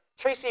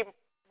Tracy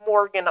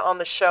Morgan on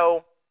the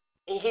show,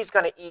 he's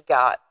going to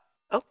EGOT.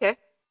 Okay.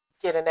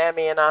 Get an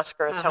Emmy, an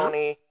Oscar, a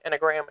Tony, and a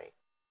Grammy.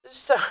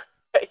 So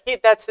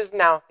that's his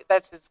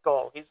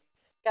goal. He's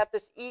got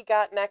this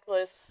EGOT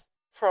necklace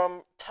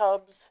from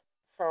Tubbs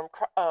from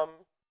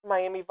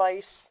Miami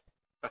Vice.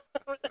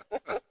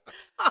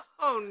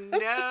 Oh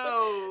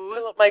no!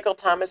 Philip Michael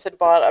Thomas had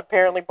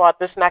apparently bought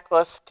this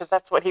necklace because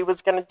that's what he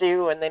was going to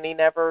do, and then he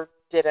never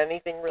did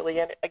anything really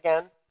in it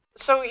again.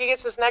 So he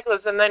gets this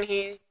necklace, and then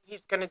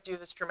he's going to do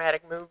this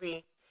dramatic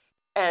movie,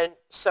 and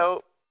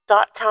so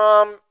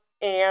 .com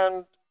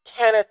and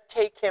Kenneth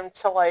take him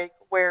to like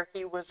where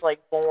he was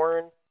like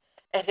born,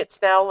 and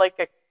it's now like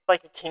a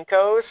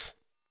Kinko's.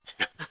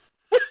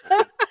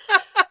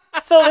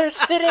 So they're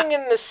sitting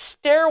in the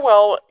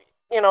stairwell,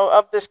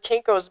 of this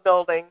Kinko's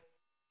building,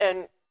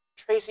 and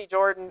Tracy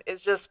Jordan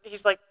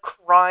he's like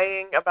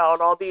crying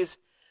about all these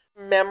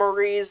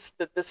memories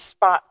that this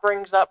spot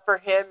brings up for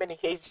him, and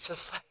he's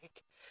just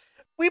like,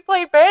 we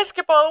played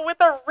basketball with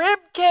a rib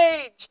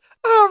cage!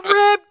 A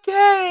rib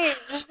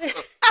cage!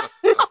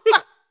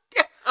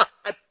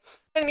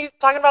 And he's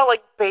talking about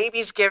like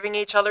babies giving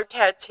each other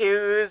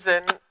tattoos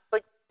and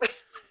like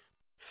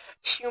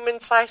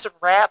human-sized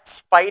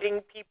rats fighting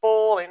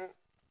people, and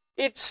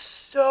it's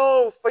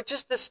so, but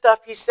just the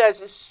stuff he says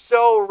is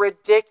so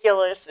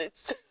ridiculous.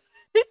 It's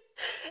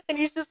and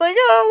he's just like,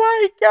 oh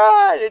my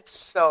God, it's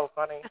so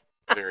funny.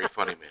 Very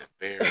funny, man.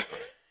 Very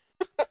funny.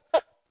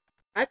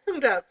 I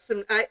found out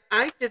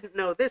I didn't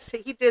know this.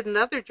 He did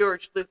another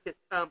George Lucas,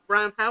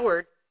 Ron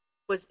Howard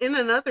was in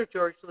another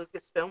George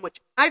Lucas film,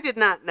 which I did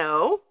not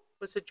know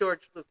was a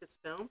George Lucas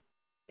film.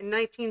 In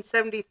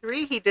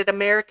 1973, he did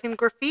American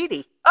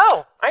Graffiti.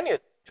 Oh, I knew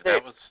Yeah,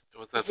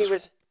 he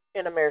was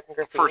in American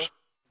Graffiti. First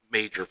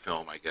major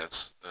film, I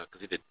guess,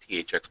 because he did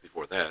THX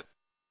before that.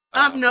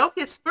 No,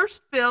 his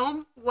first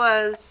film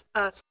was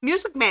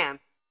Music Man.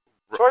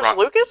 George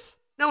Lucas?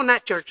 No,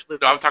 not George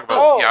Lucas. No, I'm talking about.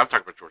 Oh. I'm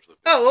talking about George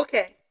Lucas. Oh,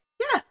 okay.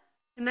 Yeah.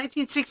 In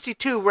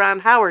 1962, Ron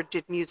Howard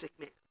did Music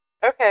Man.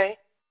 Okay.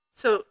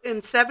 So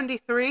in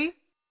 73,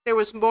 there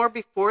was more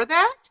before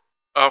that?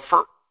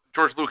 For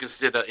George Lucas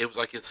did, it was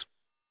like his,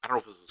 I don't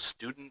know if it was a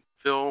student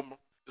film.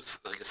 It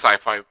was like a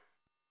sci-fi. It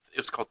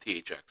was called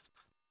THX.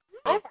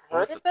 I've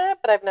heard of that,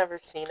 but I've never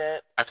seen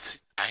it. I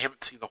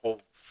haven't seen the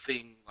whole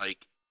thing,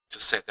 like,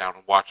 just sat down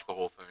and watched the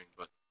whole thing.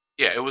 But,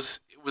 yeah, it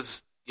was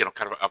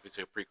kind of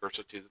obviously a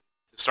precursor to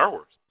Star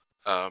Wars.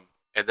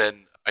 And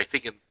then I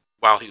think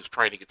while he was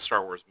trying to get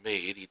Star Wars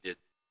made, he did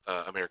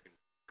American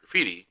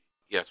Graffiti,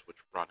 yes, which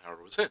Ron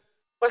Howard was in.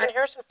 Wasn't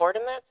Harrison Ford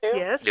in that too?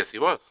 Yes. Yes, he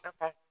was.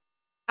 Okay.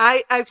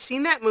 I've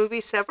seen that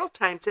movie several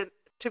times, and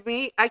to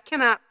me, I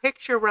cannot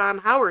picture Ron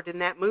Howard in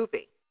that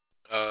movie.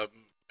 Um,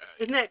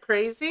 Isn't that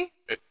crazy?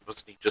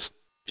 wasn't he just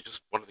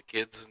one of the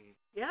kids and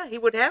Yeah, he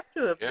would have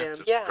to have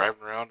been. just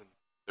driving around in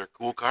their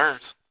cool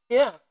cars?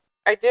 Yeah.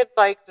 I did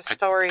like the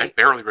story. I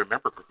barely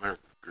remember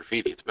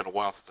Graffiti. It's been a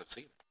while since I've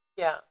seen it.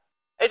 Yeah.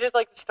 I did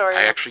like the story.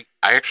 I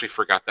actually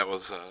forgot that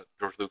was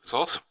George Lucas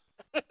also.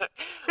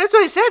 That's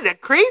what I said.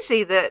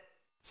 Crazy that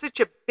such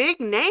a big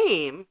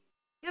name.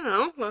 You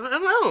know, well, I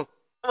don't know.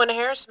 When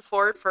Harrison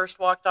Ford first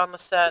walked on the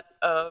set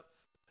of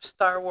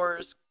Star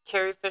Wars,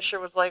 Carrie Fisher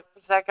was like,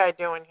 "What's that guy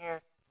doing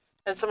here?"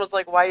 And someone's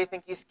like, "Why do you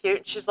think he's cute?"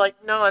 And she's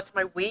like, "No, that's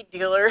my weed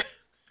dealer."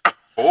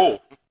 Oh.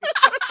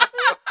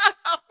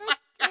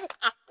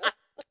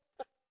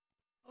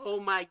 Oh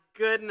my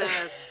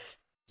goodness.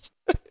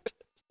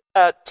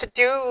 To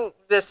do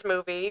this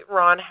movie,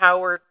 Ron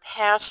Howard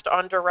passed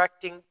on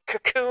directing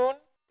Cocoon,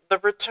 The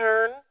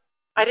Return.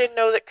 I didn't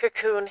know that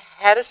Cocoon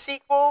had a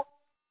sequel.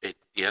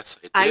 Yes,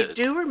 it did. I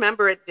do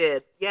remember it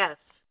did,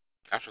 yes.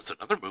 Gosh, it's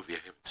another movie I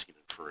haven't seen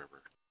in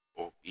forever.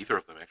 Well, either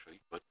of them, actually.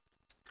 But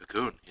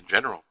Cocoon, in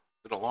general,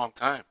 been a long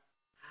time.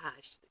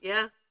 Gosh,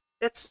 yeah.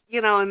 That's,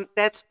 and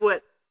that's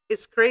what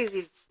is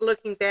crazy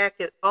looking back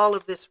at all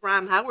of this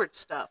Ron Howard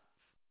stuff.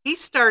 He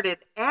started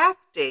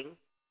acting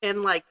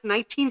in like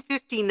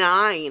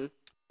 1959.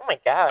 Oh my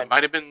God. It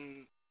might have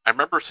been. I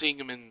remember seeing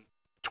him in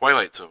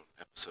Twilight Zone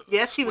episodes.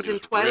 Yes, he was in really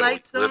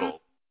Twilight Zone.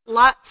 little.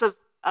 Lots of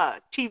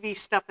TV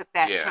stuff at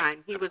that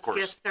time. He of was course.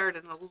 guest starred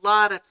in a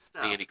lot of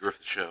stuff. The Andy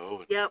Griffith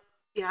Show. Yep.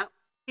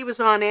 He was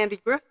on Andy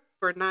Griffith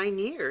for 9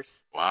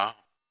 years. Wow.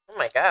 Oh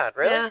my God,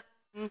 really?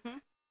 Yeah.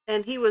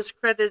 And he was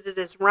credited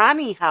as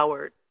Ronnie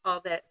Howard all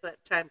that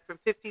time, from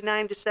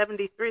 59 to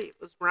 73. It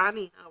was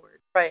Ronnie Howard.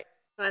 Right.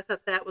 So I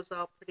thought that was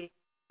all pretty.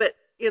 But,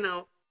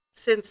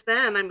 since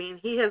then, I mean,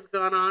 he has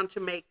gone on to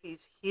make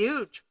these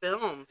huge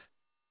films.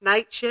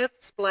 Night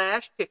Shift,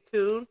 Splash,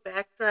 Cocoon,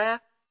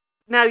 Backdraft.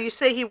 Now, you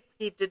say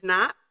he did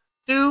not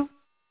do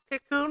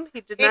Cocoon?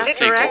 He did not didn't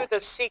direct? do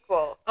the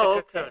sequel to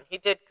Cocoon. Okay. He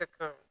did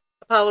Cocoon.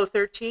 Apollo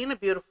 13, A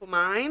Beautiful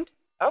Mind.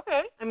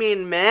 Okay. I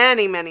mean,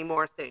 many, many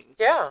more things.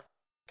 Yeah.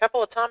 A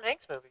couple of Tom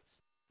Hanks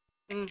movies.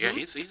 Mm-hmm. Yeah,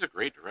 he's a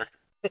great director.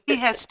 He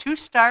has 2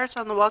 stars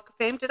on the Walk of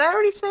Fame. Did I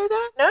already say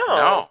that? No.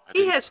 No, I He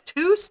didn't. has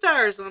 2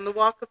 stars on the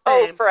Walk of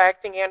Oh, Fame. for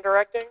acting and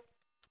directing?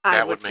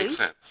 That would make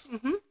sense.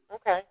 Mm-hmm.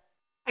 Okay.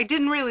 I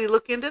didn't really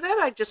look into that.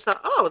 I just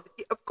thought, oh,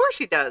 of course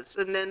he does.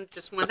 And then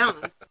just went on.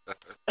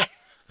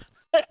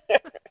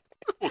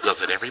 Well,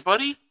 does it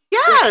everybody?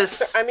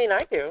 Yes. I mean,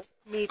 I do.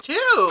 Me too.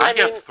 I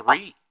mean, have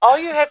 3. All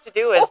you have to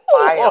do is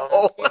buy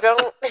them. You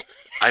don't...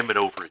 I'm an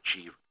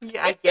overachiever.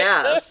 Yeah, I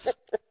guess.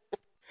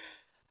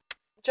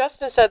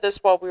 Justin said this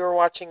while we were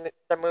watching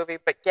the movie,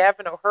 but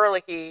Gavin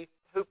O'Herlihy,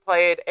 who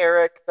played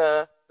Eric,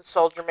 the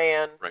soldier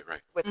man Right.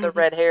 with the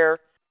red hair,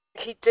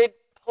 he did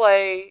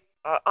play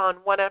on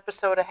one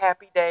episode of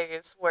Happy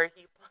Days where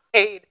he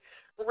played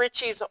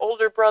Richie's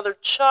older brother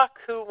Chuck,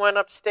 who went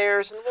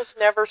upstairs and was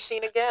never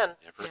seen again.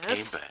 Never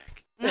Yes.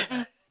 came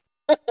back.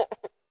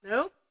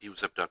 Nope, He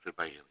was abducted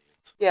by aliens.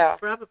 Yeah.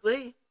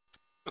 probably.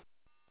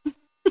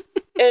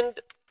 And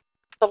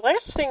the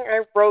last thing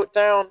I wrote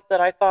down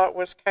that I thought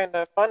was kind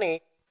of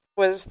funny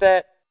was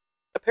that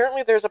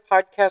apparently there's a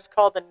podcast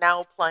called the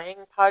Now Playing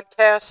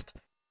Podcast,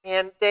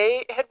 and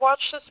they had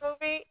watched this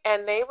movie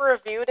and they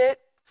reviewed it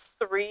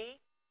 3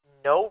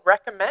 no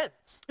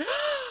recommends.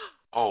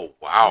 Oh,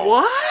 wow.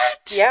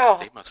 What? Yeah.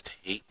 They must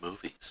hate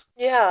movies.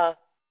 Yeah.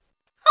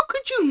 How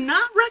could you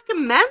not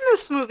recommend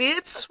this movie?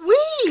 It's sweet.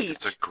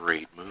 It's a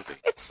great movie.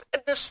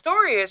 The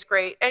story is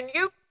great, and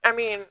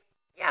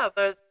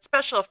the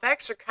special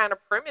effects are kind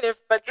of primitive,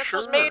 but this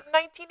was Sure. made in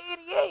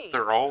 1988.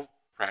 They're all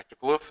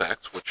practical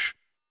effects, which,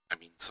 I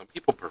mean, some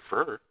people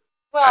prefer. I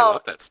Well,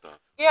 love that stuff.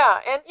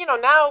 yeah, and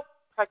now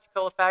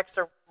practical effects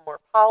are more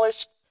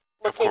polished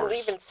Of looking course.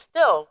 even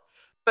still.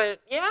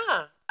 But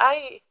yeah,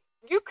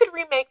 you could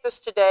remake this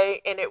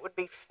today and it would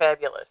be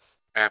fabulous.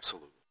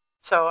 Absolutely.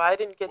 So I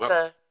didn't get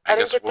Well, I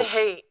guess didn't get the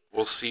hate.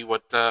 We'll see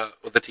what the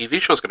TV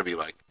show's going to be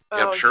like.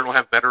 Yeah, Oh, I'm sure it'll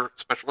have better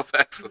special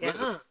effects than Yeah.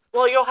 this.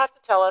 Well, you'll have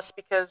to tell us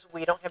because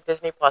we don't have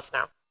Disney Plus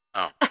now.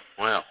 Oh,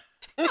 well.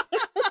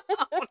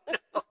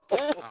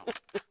 Oh.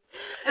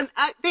 And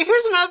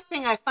here's another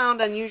thing I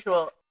found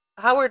unusual.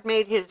 Howard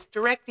made his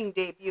directing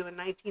debut in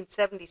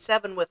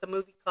 1977 with a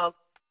movie called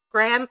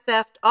Grand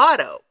Theft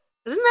Auto.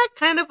 Isn't that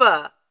kind of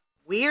a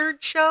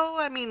weird show?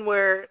 I mean,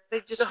 where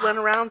they just went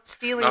around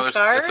stealing No,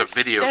 cars? it's a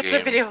video That's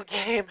game. a video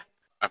game.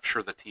 I'm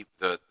sure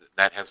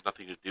that has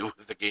nothing to do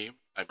with the game.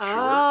 I'm sure.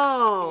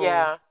 Oh.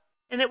 Yeah.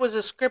 And it was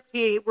a script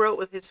he wrote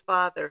with his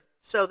father.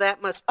 So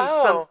that must be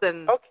Oh,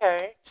 something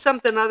okay.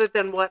 something other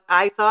than what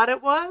I thought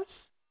it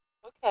was.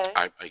 Okay.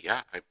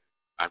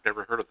 I've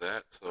never heard of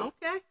that, so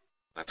Okay.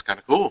 that's kind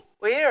of cool.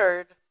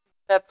 Weird.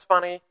 That's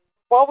funny.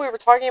 While we were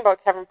talking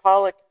about Kevin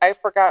Pollak, I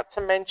forgot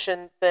to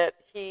mention that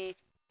he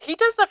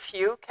does a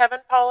few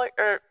Kevin Pollak,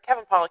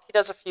 he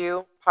does a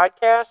few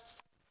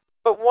podcasts,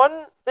 but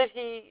one that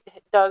he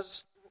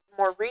does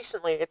more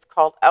recently. It's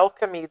called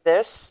Alchemy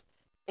This,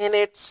 and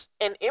it's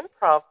an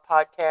improv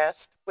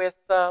podcast with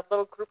a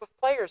little group of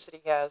players that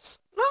he has.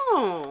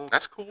 Oh.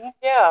 That's cool.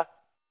 Yeah,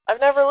 I've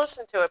never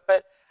listened to it,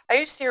 but I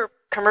used to hear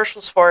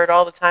commercials for it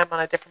all the time on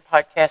a different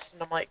podcast,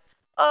 and I'm like,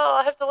 oh,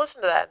 I have to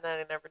listen to that, and then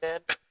I never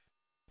did.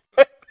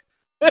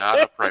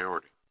 Not a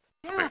priority.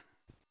 Yeah.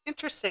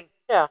 Interesting.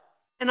 Yeah.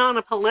 And on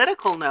a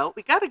political note,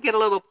 we got to get a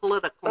little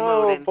political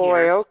note in boy,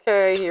 here.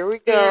 okay, here we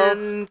go.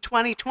 In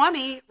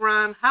 2020,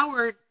 Ron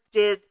Howard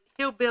did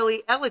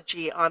Hillbilly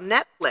Elegy on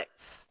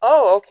Netflix.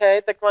 Oh,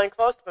 okay, the Glenn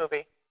Close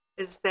movie.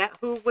 Is that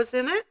who was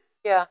in it?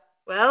 Yeah.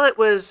 Well, it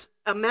was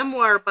a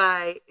memoir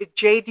by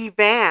J.D.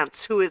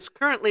 Vance, who is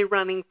currently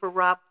running for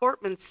Rob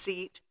Portman's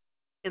seat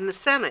in the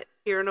Senate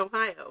here in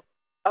Ohio.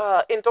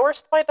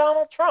 Endorsed by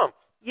Donald Trump.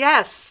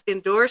 Yes,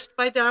 endorsed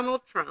by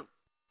Donald Trump.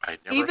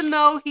 Even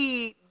though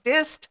he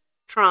dissed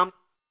Trump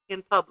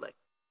in public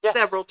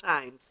several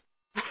times.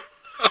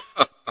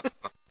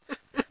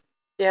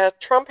 Yeah,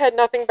 Trump had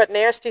nothing but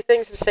nasty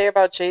things to say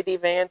about J.D.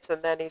 Vance,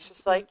 and then he's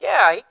just like,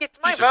 yeah, he gets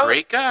my vote. He's a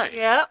great guy.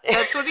 Yeah,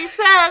 that's what he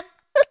said.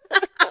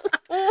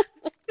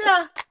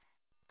 Yeah.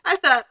 I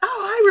thought,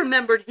 I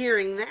remembered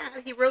hearing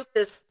that. He wrote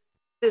this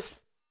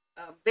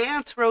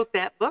Vance wrote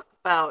that book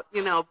about,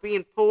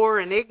 being poor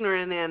and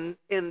ignorant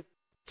in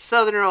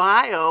southern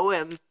Ohio,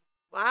 and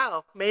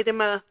wow, made him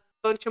a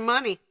bunch of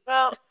money.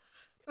 Well,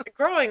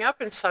 growing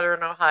up in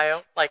southern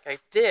Ohio, like I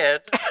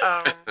did,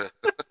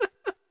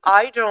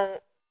 I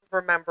don't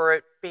remember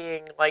it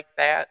being like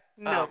that.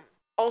 No.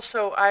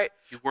 Also,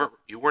 You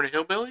weren't a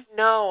hillbilly?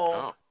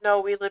 No,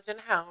 we lived in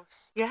a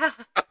house. Yeah.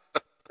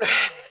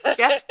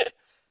 Yeah.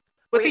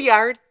 With a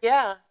yard.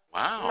 Yeah.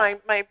 Wow.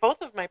 My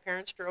both of my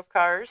parents drove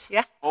cars.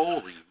 Yeah.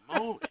 Holy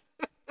moly.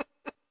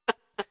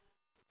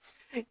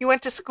 You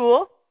went to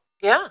school?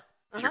 Yeah.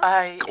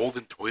 I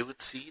Golden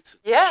toilet seats?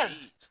 Yeah.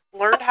 Jeez.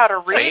 Learned how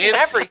to read and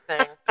Fancy.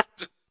 everything.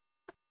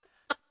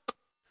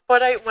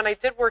 But when I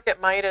did work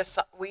at Midas,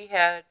 we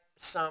had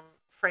some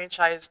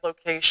franchise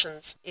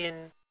locations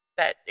in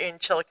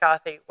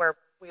Chillicothe where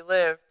we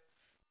lived,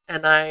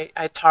 and I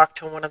talked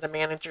to one of the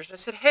managers. I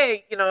said,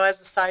 hey,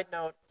 as a side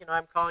note,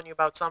 I'm calling you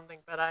about something,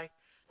 but I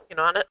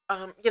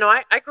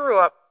grew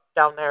up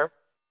down there.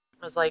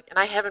 I was like, and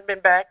I haven't been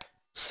back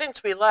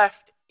since we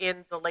left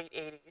in the late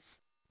 80s.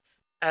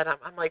 And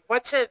I'm like,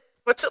 what's it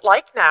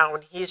like now?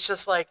 And he's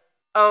just like,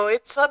 oh,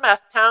 it's a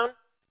meth town.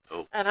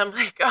 Oh. And I'm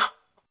like,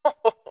 oh,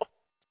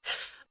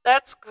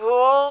 that's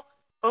cool.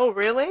 Oh,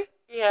 really?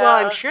 Yeah.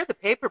 Well, I'm sure the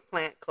paper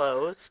plant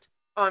closed.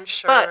 Oh, I'm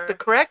sure. But the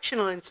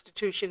correctional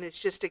institution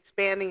is just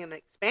expanding and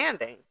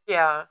expanding.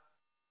 Yeah.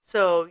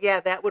 So, yeah,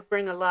 that would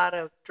bring a lot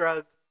of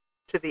drug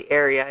to the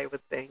area, I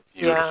would think.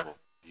 Beautiful.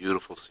 Yeah.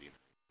 Beautiful scene.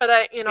 But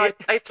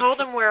I told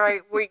him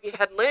where we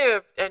had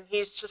lived, and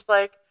he's just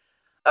like,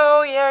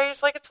 oh, yeah,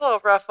 he's like, it's a little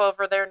rough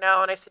over there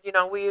now. And I said,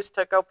 we used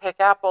to go pick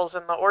apples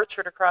in the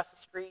orchard across the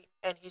street.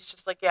 And he's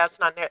just like, yeah, it's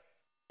not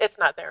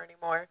there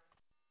anymore.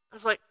 I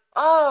was like,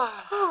 oh.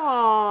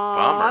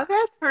 Aww,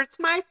 that hurts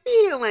my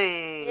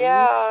feelings.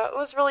 Yeah, it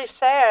was really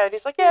sad.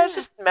 He's like, yeah, it's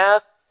just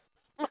meth.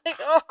 I'm like,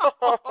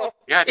 oh.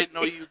 Yeah, I didn't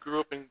know you grew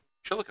up in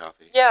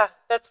Chillicothe. Yeah,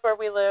 that's where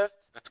we lived.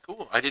 That's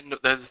cool. I didn't know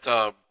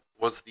that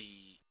was the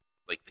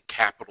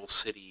capital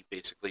city,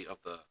 basically, of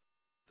the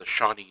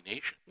Shawnee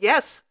Nation.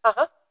 Yes.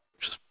 Uh-huh.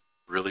 Which is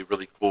really,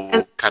 really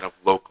cool, kind of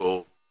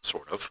local,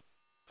 sort of,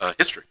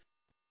 history.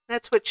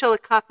 That's what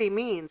Chillicothe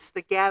means,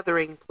 the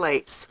gathering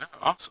place. Yeah,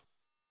 awesome.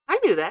 I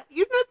knew that.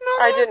 You didn't know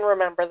that? I didn't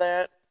remember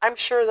that. I'm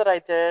sure that I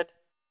did.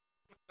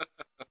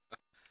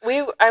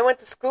 I went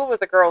to school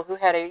with a girl who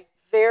had a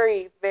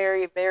very,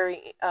 very,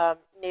 very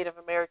Native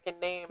American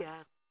name.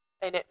 Yeah.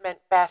 And it meant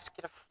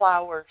basket of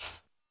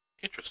flowers.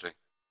 Interesting.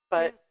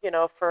 But,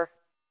 for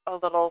a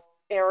little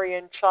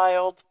Aryan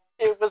child,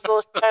 it was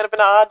kind of an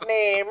odd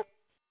name.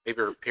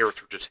 Maybe her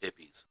parents were just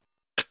hippies.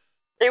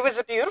 It was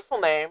a beautiful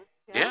name.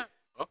 Yeah.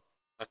 Well,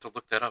 I have to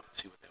look that up and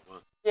see what that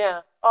was.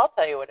 Yeah, I'll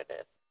tell you what it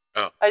is.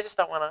 Oh. I just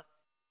don't want to.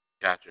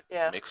 Gotcha.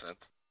 Yeah. Makes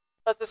sense.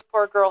 Let this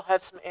poor girl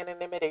have some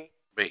anonymity.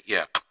 But,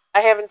 yeah.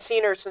 I haven't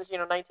seen her since,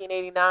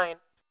 1989.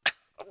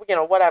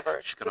 Whatever.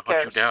 She's going to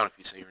hunt you down if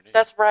you say your name.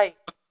 That's right.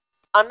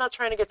 I'm not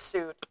trying to get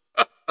sued.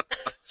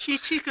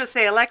 She's going to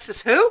say,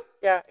 Alexis, who?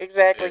 Yeah,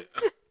 exactly.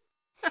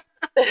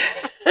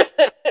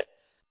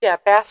 Yeah,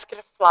 basket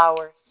of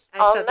flowers.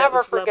 I'll never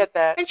forget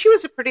that. And she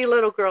was a pretty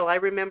little girl. I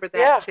remember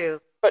that,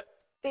 too. But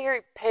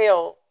very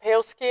pale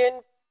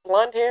skin,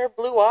 blonde hair,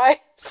 blue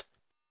eyes.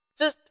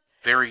 Just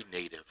very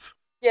native.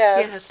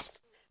 Yes.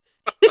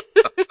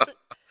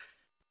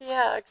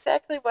 Yeah,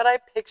 exactly what I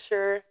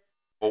picture.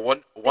 Well,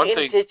 one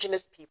thing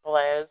indigenous people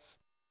as.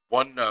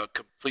 One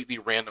completely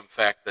random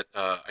fact that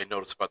I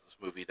noticed about this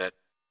movie that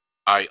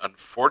I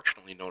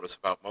unfortunately notice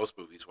about most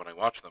movies when I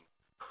watch them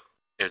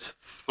is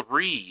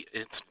 3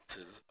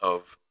 instances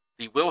of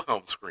the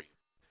Wilhelm scream.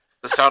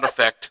 The sound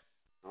effect,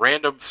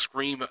 random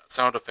scream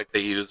sound effect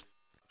they used.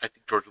 I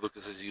think George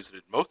Lucas has used it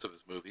in most of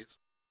his movies.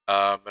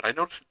 But I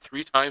noticed it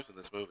 3 times in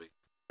this movie.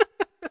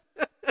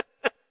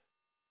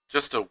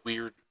 Just a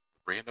weird,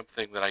 random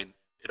thing that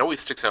it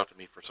always sticks out to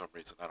me for some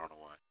reason. I don't know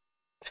why.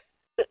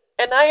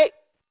 And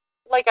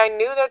I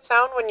knew that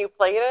sound when you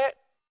played it,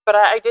 but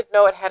I didn't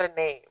know it had a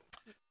name.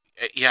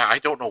 Yeah, I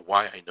don't know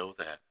why I know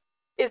that.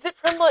 Is it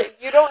from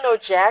You Don't Know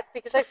Jack?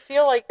 Because I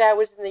feel like that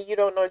was in the You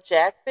Don't Know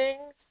Jack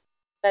things.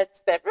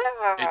 That's that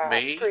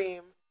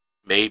scream.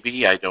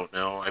 Maybe, I don't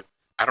know.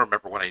 I don't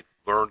remember when I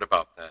learned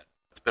about that.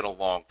 It's been a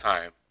long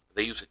time.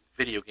 They use it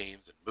in video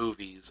games and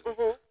movies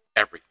and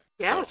everything.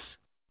 Yes.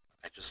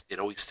 So it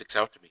always sticks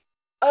out to me.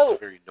 Oh. It's a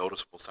very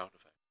noticeable sound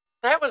effect.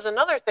 That was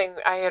another thing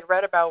I had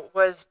read about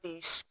was the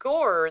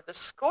score. The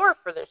score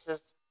for this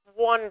is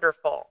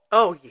wonderful.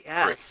 Oh,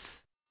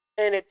 yes.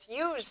 And it's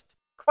used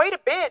quite a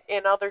bit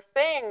in other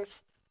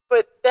things,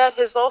 but that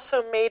has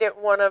also made it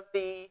one of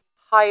the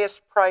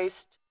highest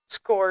priced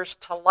scores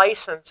to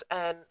license.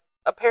 And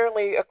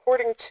apparently,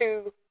 according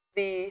to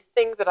the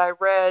thing that I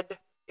read,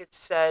 it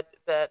said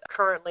that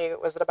currently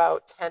it was at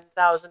about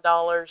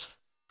 $10,000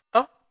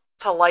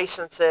 to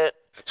license it.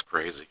 That's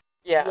crazy.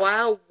 Yeah.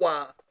 Wow.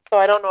 So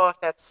I don't know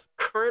if that's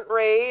current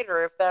rate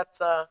or if that's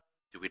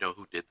Do we know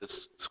who did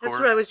this score? That's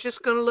what I was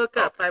just going to look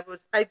up.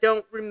 I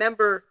don't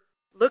remember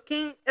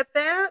looking at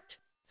that,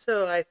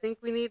 so I think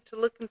we need to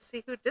look and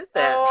see who did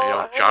that.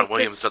 Oh, John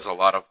Williams does a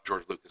lot of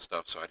George Lucas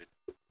stuff, so I didn't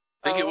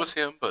think it was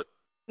him, but...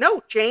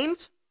 No,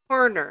 James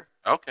Horner.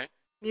 Okay.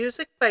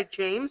 Music by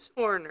James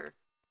Horner.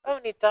 Oh,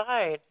 and he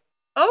died.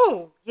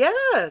 Oh,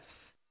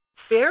 yes.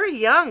 Very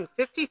young,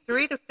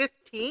 53 to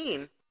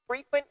 15.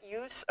 Frequent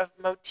use of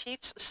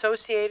motifs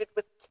associated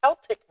with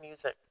Celtic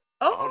music.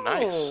 Oh,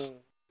 nice.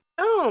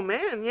 Oh,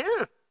 man,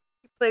 yeah.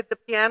 He played the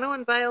piano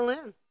and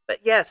violin. But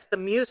yes, the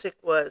music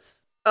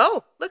was...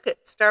 Oh, look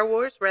at Star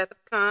Wars, Wrath of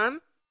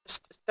Khan.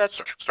 That's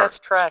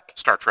Trek.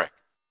 Star Trek.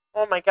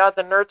 Oh my God,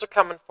 the nerds are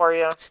coming for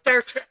you.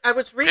 Star Trek. I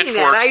was reading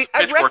Pitchforks. that. I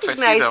Pitchforks,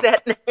 recognize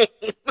that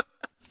name.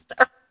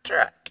 Star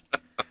Trek.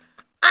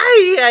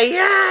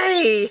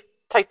 Ay.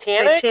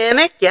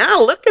 Titanic? Yeah,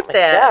 look at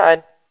that.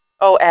 God.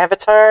 Oh,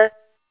 Avatar.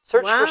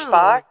 Search Wow. for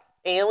Spock.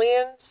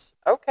 Aliens.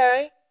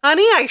 Okay.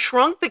 Honey, I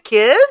Shrunk the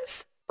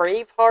Kids?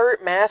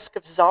 Braveheart. Mask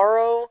of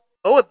Zorro.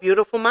 Oh, A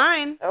Beautiful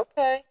Mind.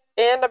 Okay.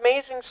 And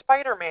Amazing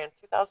Spider-Man,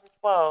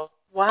 2012.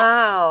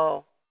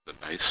 Wow.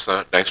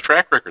 A nice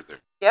track record there.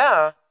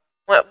 Yeah.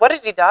 What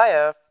did he die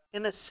of?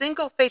 In a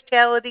single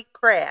fatality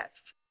crash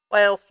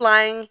while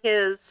flying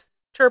his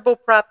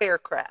turboprop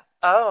aircraft.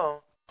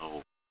 Oh.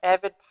 Oh,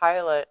 Avid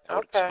pilot. that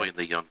would Okay. explain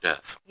the young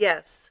death.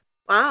 Yes.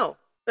 Wow.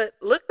 But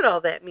look at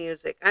all that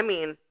music. I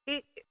mean,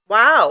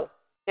 wow.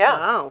 Yeah.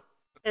 Wow.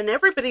 And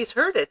everybody's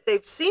heard it.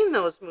 They've seen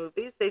those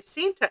movies.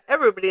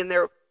 Everybody and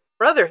their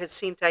brother has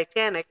seen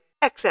Titanic,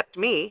 except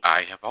me.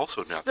 I have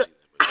also not seen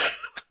the movie.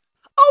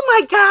 Oh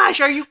my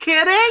gosh, are you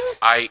kidding?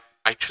 I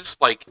just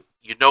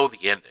the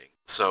ending,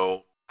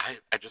 so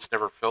I just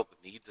never felt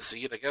the need to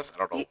see it, I guess. I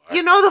don't know why.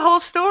 You know the whole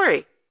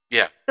story.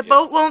 Yeah. The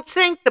boat won't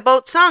sink, the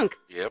boat sunk.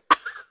 Yep.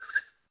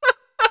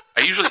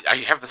 I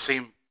have the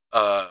same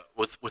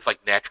with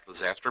like natural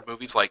disaster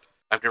movies. Like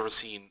I've never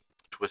seen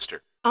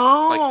Twister.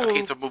 Oh. Like, okay,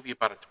 it's a movie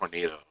about a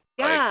tornado.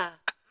 Yeah.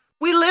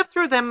 We live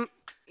through them,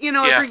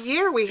 Yeah. every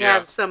year we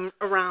have some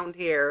around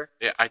here.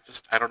 Yeah, I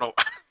don't know.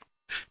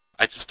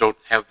 I just don't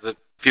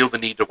feel the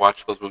need to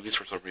watch those movies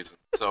for some reason.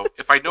 So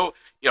if I know,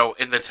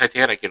 in the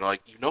Titanic,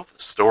 the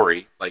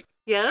story,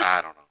 Yes.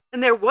 I don't know.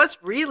 And there was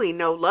really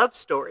no love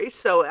story.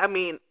 So, I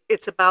mean,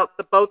 it's about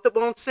the boat that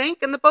won't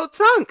sink and the boat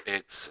sunk.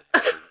 It's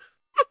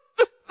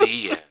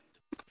the end.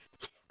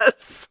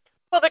 Yes.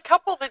 Well, the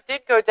couple that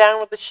did go down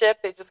with the ship,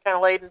 they just kind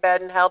of laid in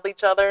bed and held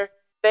each other.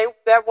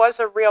 That was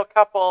a real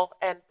couple,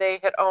 and they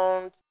had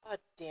owned,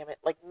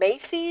 like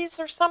Macy's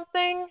or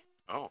something.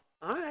 Oh.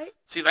 All right.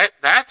 See,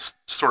 that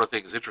sort of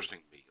thing is interesting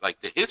to me. Like,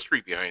 the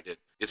history behind it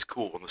is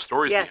cool, and the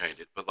stories behind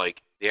it, but,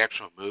 the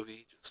actual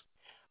movie, just...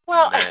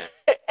 Well,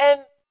 meh.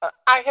 and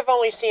I have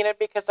only seen it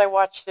because I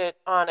watched it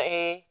on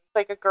a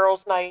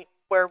girls' night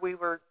where we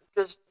were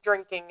just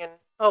drinking and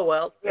Oh,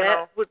 well,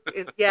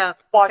 yeah.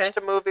 watched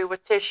a movie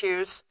with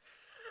tissues.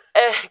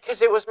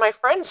 Because it was my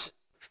friend's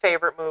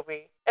favorite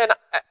movie. And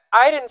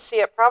I didn't see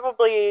it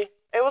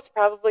it was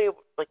probably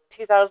like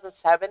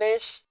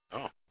 2007-ish.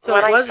 Oh. So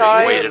when it I wasn't saw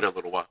You it. waited a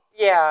little while.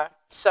 Yeah,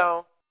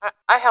 so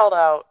I held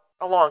out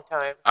a long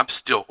time. I'm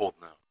still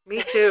holding out.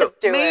 Me too.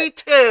 Do Me it.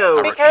 too.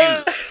 I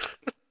Because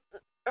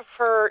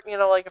for,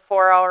 like a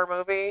 4-hour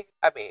movie,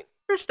 I mean,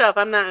 First off,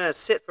 I'm not going to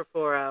sit for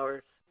 4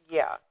 hours.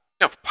 yeah.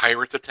 If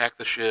pirates attack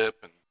the ship,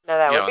 and No,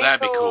 that would be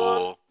that'd cool. be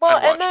cool. Well,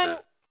 I'd watch and then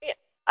that.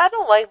 I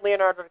don't like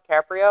Leonardo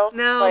DiCaprio.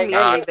 No, Like, me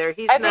I- neither.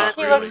 He's I not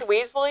think he really. looks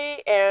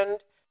Weasley, and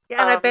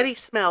Yeah, and I bet he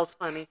smells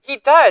funny. he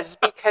does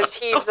because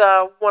he's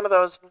one of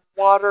those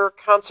water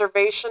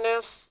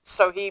conservationists.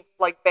 So he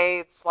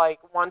bathes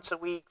once a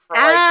week for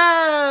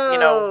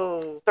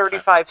Oh.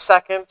 35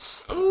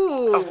 seconds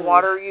Ooh. of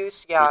water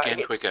use. Yeah, Quick in,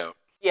 it's- quick out.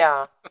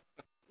 Yeah,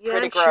 Yeah,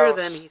 pretty I'm sure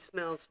gross. then he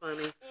smells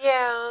funny.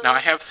 yeah. Now, I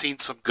have seen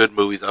some good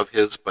movies of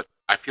his, but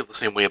I feel the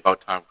same way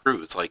about Tom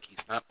Cruise. Like,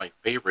 he's not my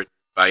favorite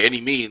by any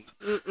means,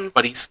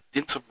 but he's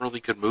in some really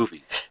good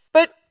movies.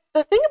 But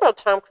the thing about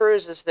Tom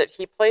Cruise is that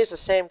he plays the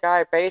same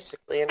guy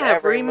basically in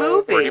every Every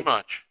movie. Pretty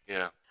much,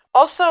 yeah.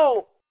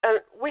 Also,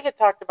 and we had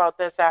talked about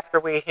this after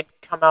we had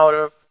come out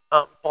of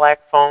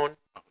Black Phone.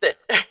 That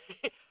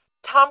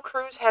Tom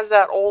Cruise has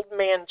that old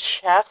man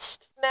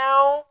chest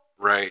now.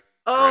 Right.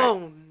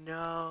 Oh,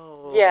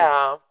 no.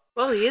 Yeah.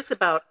 Well, he is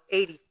about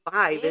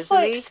 85, He's isn't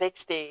like he?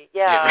 60.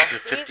 Yeah, Yeah. he's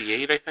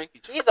 58, I think.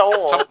 He's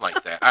old. Something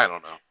like that. I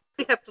don't know.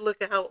 We have to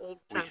look at how old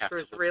We Tom have to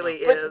Cruise look really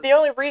it up. is. But the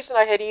only reason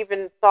I had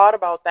even thought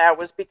about that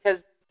was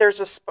because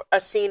there's a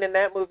scene in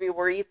that movie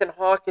where Ethan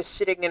Hawke is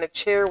sitting in a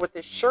chair with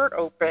his shirt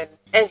open,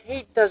 and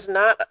he does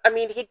not, I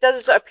mean, he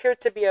does appear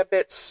to be a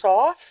bit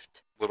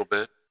soft, A little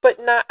bit. but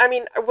not, I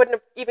mean, I wouldn't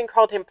have even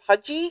called him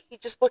pudgy. He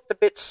just looked a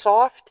bit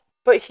soft,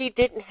 but he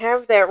didn't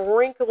have that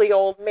wrinkly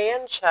old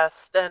man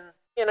chest, and,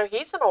 you know,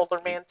 he's an older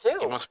man, too.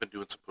 He must have been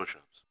doing some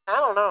push-ups. I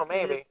don't know,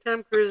 maybe. Yeah,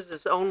 Tom Cruise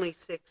is only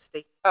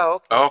 60. Oh,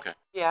 okay. Oh, okay.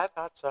 Yeah, I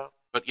thought so.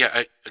 But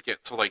yeah, again,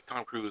 so like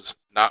Tom Cruise,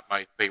 not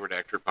my favorite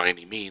actor by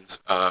any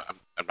means.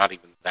 I'm not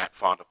even that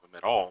fond of him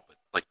at all. But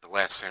like The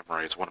Last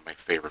Samurai is one of my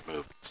favorite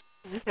movies.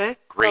 Okay.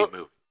 Great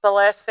movie. The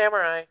Last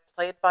Samurai,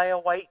 played by a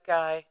white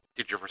guy.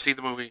 Did you ever see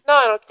the movie? No,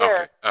 I don't care.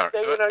 Okay. All right.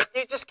 You know,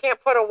 you just can't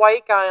put a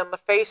white guy on the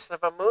face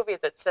of a movie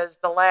that says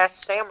The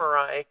Last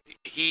Samurai.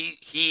 He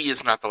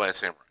is not the last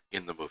samurai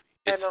in the movie.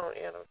 I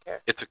don't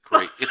care. It's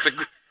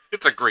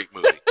a great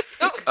movie.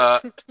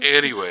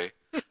 Anyway,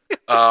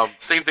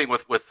 same thing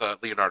with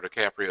Leonardo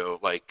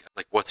DiCaprio. Like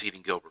What's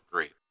Eating Gilbert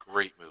Grape.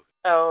 Great movie.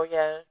 Oh,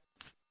 yeah.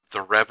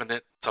 The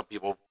Revenant. Some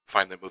people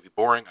find that movie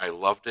boring. I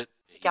loved it.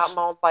 He got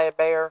mauled by a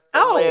bear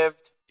and Oh.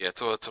 lived. Yeah,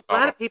 so it's A lot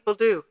about of people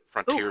do.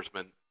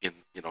 frontiersman in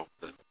the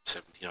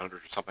 1700s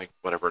or something,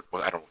 whatever it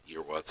was. I don't know what year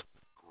it was.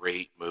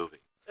 Great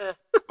movie. Eh.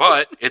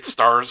 But it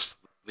stars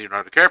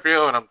Leonardo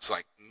DiCaprio, and I'm just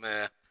like,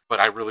 meh. But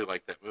I really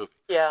like that movie.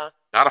 Yeah.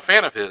 Not a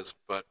fan of his,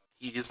 but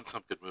he is in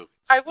some good movies.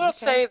 I will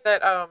say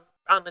that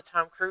on the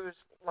Tom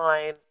Cruise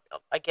line,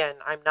 again,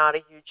 I'm not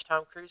a huge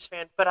Tom Cruise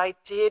fan, but I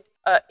did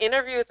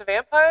Interview with the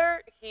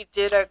Vampire. He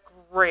did a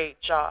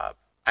great job.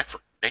 I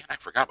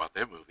forgot about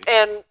that movie.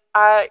 And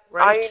I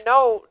Right.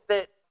 know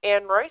that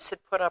Anne Rice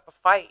had put up a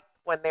fight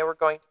when they were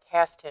going to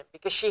cast him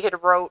because she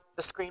had wrote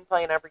the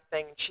screenplay and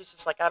everything, and she's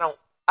just like,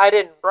 I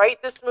didn't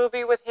write this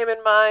movie with him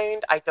in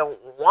mind. I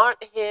don't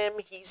want him.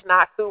 He's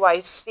not who I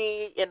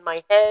see in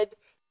my head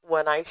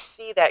when I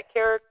see that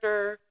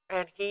character.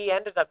 And he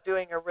ended up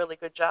doing a really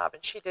good job.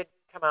 And she did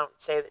come out and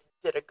say that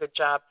he did a good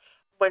job.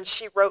 When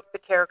she wrote the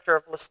character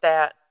of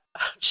Lestat,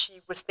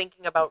 she was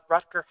thinking about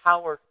Rutger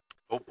Hauer.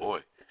 Oh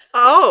boy,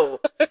 Oh,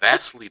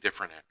 vastly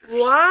different actors.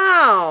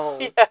 wow.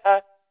 Yeah.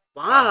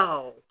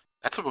 Wow.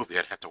 That's a movie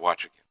I'd have to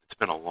watch again. It's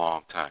been a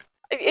long time.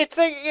 It's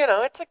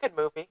a good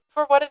movie.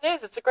 For what it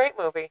is, it's a great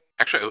movie.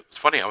 Actually, it's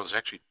funny. I was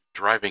actually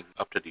driving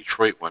up to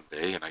Detroit one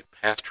day, and I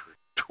passed her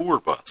tour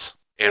bus.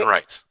 Anne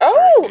Rice.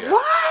 Oh, Sorry, yeah.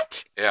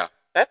 What? Yeah,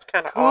 That's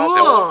kind of Cool.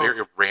 that awesome. was a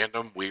very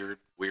random, weird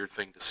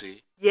thing to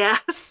see.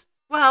 Yes.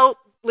 Well,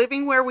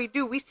 living where we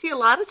do, we see a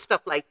lot of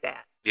stuff like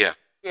that. Yeah.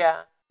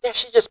 Yeah. Yeah,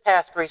 she just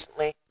passed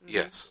recently.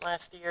 Yes.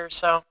 Last year or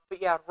so.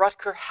 But yeah,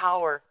 Rutger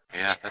Hauer.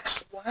 Yeah,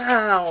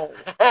 Wow.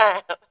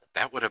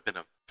 that would have been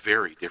a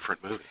very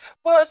different movie.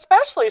 Well,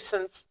 especially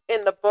since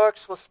in the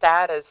books,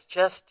 Lestat is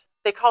just,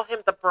 they call him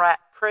the Brat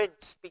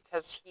Prince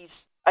because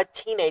he's a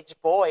teenage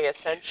boy,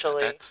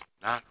 essentially. That's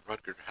not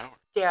Rutger Hauer.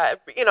 Yeah,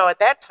 at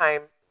that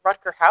time,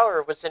 Rutger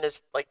Hauer was in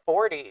his,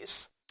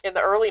 40s. In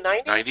the early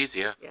 90s? 90s,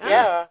 yeah.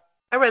 Yeah.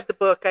 I read the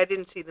book. I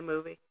didn't see the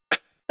movie.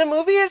 The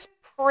movie is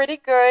pretty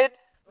good,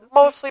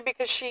 mostly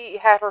because she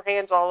had her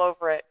hands all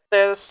over it.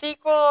 The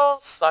sequel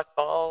sucked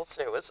balls.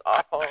 It was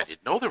awful. I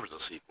didn't know there was a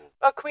sequel.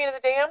 Queen of the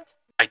Damned?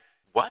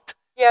 What?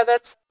 Yeah,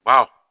 that's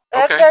Wow.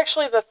 That's Okay.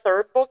 actually the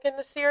third book in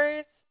the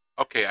series.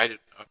 Okay,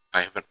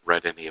 I haven't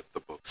read any of the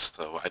books,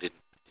 so I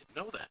didn't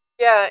know that.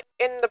 Yeah,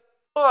 in the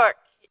book,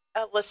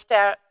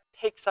 Lestat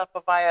takes up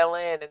a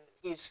violin and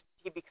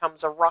he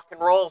becomes a rock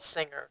and roll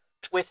singer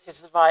with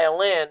his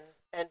violin,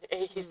 and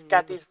he's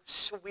got these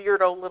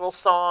weirdo little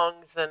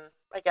songs, and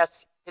I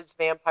guess his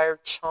vampire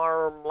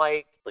charm,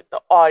 like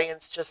the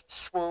audience just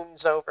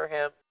swoons over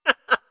him.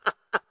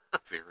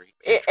 Very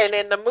And interesting.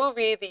 in the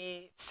movie,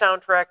 the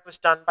soundtrack was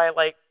done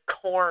by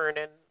Korn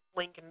and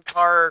Linkin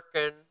Park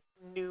and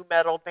new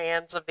metal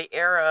bands of the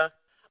era.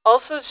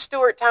 Also,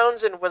 Stuart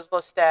Townsend was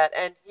Lestat,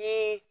 and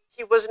he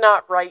was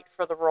not right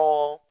for the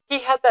role. He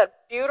had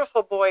that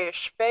beautiful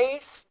boyish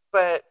face,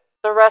 but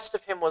the rest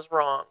of him was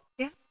wrong.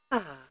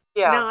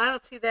 Yeah. No, I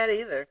don't see that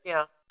either.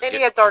 Yeah, and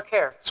he had dark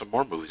hair. Some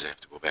more movies I have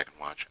to go back and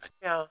watch.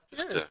 Yeah,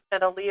 Just,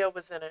 and Aaliyah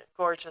was in it,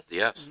 gorgeous.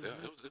 yes, yeah,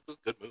 it was a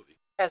good movie.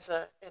 As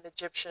an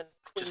Egyptian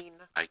Just, queen.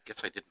 I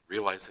guess I didn't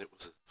realize that it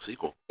was a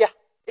sequel. Yeah,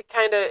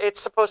 it's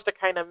supposed to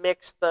kind of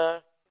mix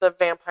the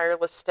vampire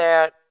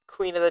Lestat,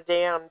 Queen of the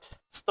Damned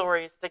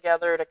stories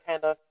together to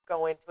kind of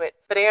go into it.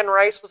 But Anne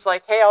Rice was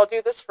like, "Hey, I'll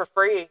do this for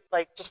free.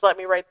 Just let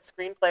me write the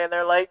screenplay." And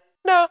they're like,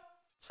 "No."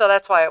 So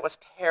that's why it was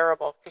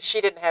terrible, because she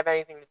didn't have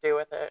anything to do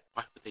with it.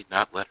 Why would they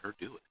not let her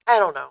do it? I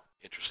don't know.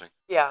 Interesting.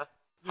 Yeah.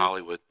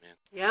 Hollywood, man.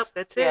 Yep,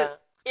 that's Yeah. it.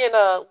 In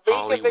a League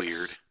Holly of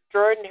weird.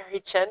 Extraordinary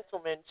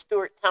Gentlemen,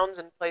 Stuart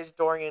Townsend plays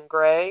Dorian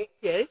Gray,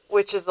 Yes.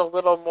 which is a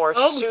little more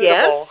Oh, suitable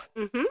yes.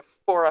 Mm-hmm.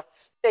 for a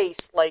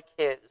face like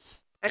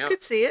his. I Yeah.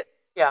 could see it.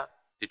 Yeah.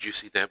 Did you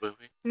see that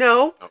movie?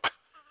 No. Oh.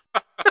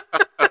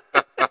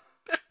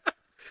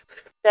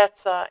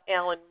 That's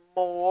Alan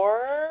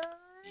Moore.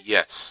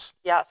 Yes.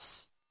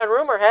 Yes. And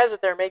rumor has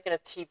it they're making a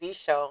TV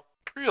show.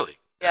 Really?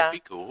 Yeah.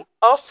 That'd be cool.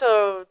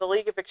 Also, The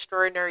League of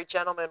Extraordinary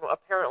Gentlemen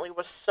apparently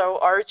was so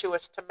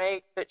arduous to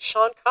make that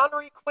Sean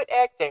Connery quit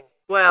acting.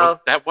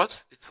 Well,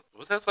 Was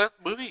that his last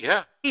movie?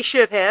 Yeah. he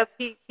should have.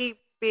 He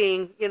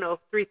being,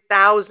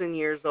 3,000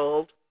 years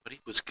old. But he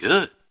was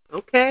good.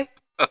 Okay.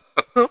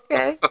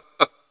 Okay.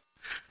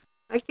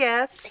 I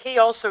guess. He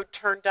also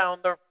turned down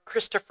the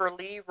Christopher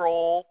Lee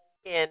role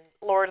in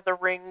Lord of the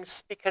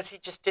Rings because he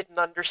just didn't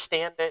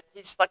understand it.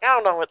 He's like, I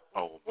don't know what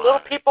little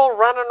people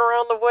running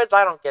around the woods.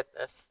 I don't get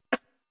this.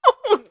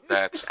 Oh,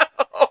 That's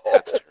no.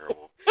 that's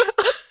terrible.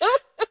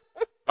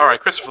 All right,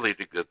 Christopher Lee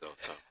did good though,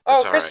 so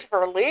that's all right.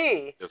 Christopher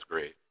Lee. It was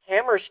great.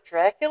 Hammer's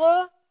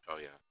Dracula. Oh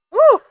yeah.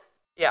 Woo.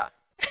 Yeah.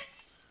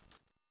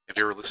 Have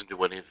you ever listened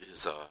to any of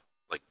his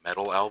like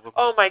metal albums?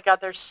 Oh my God,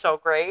 they're so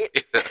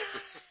great.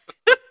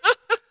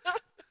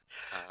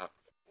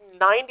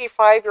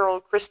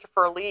 95-year-old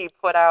Christopher Lee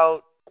put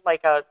out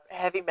like a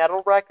heavy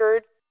metal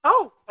record.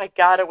 Oh, My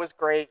God, it was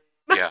great.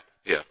 Yeah.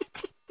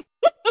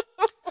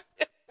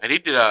 And he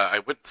did. I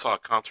went and saw a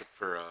concert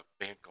for a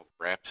band called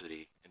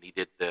Rhapsody, and he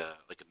did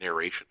like a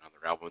narration on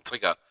their album.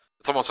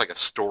 It's almost like a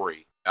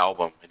story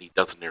album, and he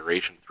does a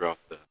narration throughout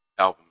the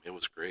album. It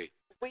was great.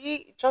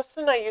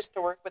 Justin and I used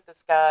to work with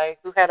this guy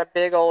who had a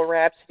big old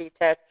Rhapsody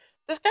tattoo.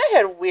 This guy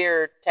had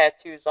weird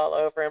tattoos all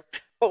over him,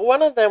 but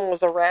one of them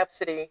was a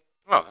Rhapsody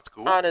Oh, that's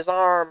cool. on his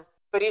arm.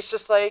 But he's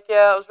just like,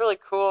 yeah, it was really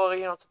cool.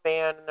 It's a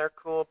band and they're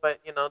cool. But,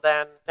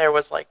 then there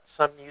was like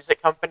some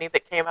music company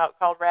that came out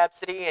called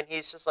Rhapsody. And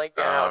he's just like,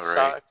 yeah, it Right.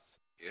 sucks.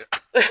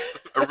 Yeah.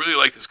 I really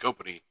like this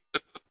company.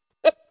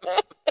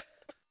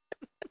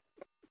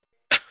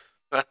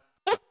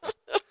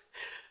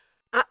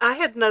 I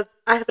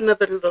have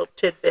another little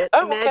tidbit.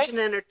 Oh, okay. Imagine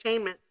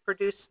Entertainment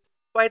produced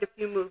quite a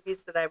few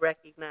movies that I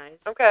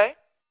recognize. Okay.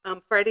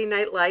 Friday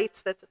Night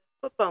Lights, that's a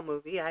football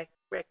movie. I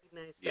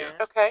recognize Yes.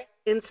 that. Okay.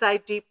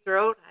 Inside Deep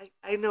Throat,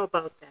 I know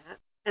about that.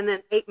 And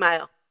then 8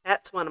 Mile,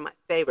 that's one of my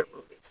favorite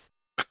movies.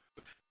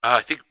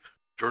 I think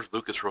George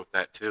Lucas wrote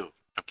that too.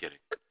 I'm kidding.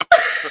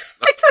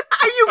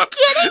 Are you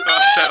kidding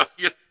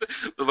me?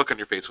 The look on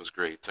your face was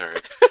great. Sorry.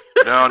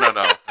 No.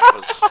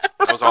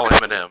 That was all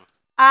Eminem.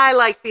 I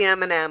like the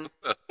M&M.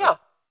 Yeah.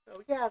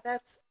 Oh, yeah,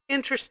 that's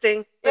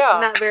interesting, but Yeah.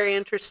 not very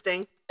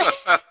interesting.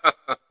 I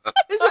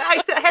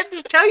had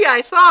to tell you,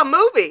 I saw a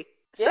movie.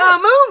 Saw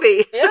a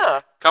movie.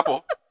 Yeah.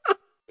 Couple.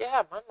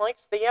 Yeah. Mine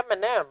likes the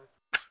M&M.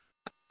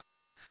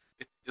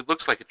 It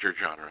looks like it's your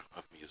genre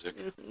of music.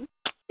 Mm-hmm.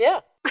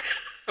 Yeah.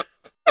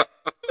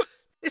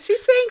 Is he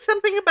saying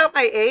something about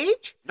my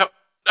age? No,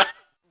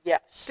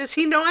 Yes. Does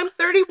he know I'm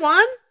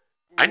 31?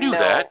 I knew No.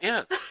 that.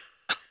 Yes.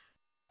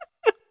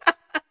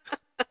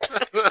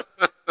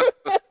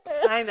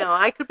 I know.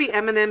 I could be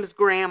Eminem's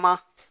grandma.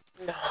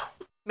 No.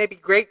 Maybe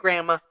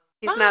great-grandma.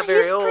 He's not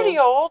very he's old. pretty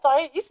old.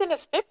 He's in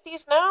his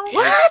 50s now.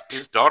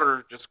 His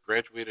daughter just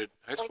graduated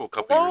high school a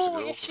couple years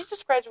ago. She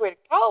just graduated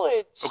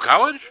college. Oh,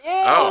 college?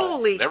 Yeah. Oh,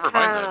 Holy never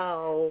mind then.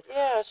 cow.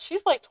 Yeah,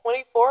 she's like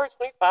 24,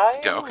 25.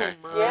 Okay, okay.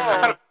 Oh, my. Yeah. I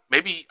thought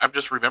maybe I'm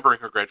just remembering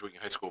her graduating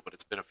high school, but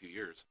it's been a few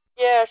years.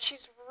 Yeah,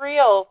 she's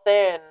real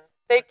thin.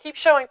 They keep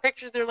showing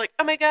pictures. They're like,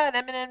 oh my God,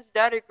 Eminem's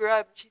daughter grew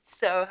up and she's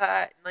so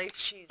hot. And like,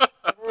 she's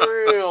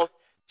real.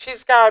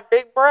 She's got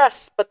big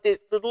breasts, but the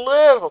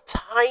little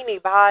tiny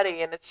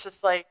body. And it's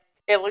just like,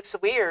 it looks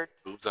weird.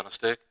 Boobs on a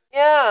stick?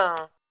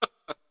 Yeah.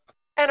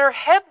 And her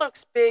head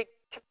looks big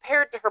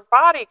compared to her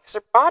body because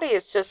her body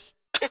is just,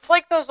 it's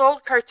like those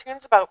old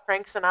cartoons about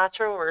Frank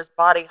Sinatra where his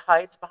body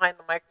hides behind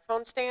the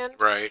microphone stand.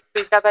 Right.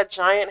 He's got that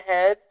giant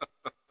head.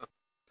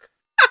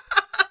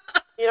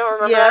 You don't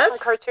remember Yes.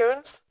 that from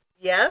cartoons?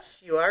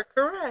 Yes, you are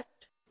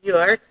correct. You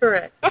are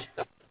correct.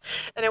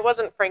 And it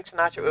wasn't Frank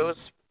Sinatra, it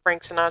was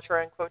Frank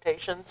Sinatra in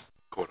quotations.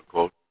 Quote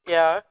unquote.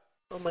 Yeah.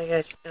 Oh my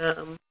gosh.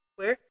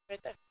 Where? Right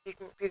there. You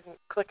can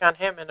click on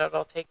him and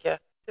it'll take you.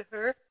 To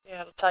her?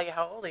 Yeah, it'll tell you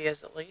how old he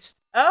is at least.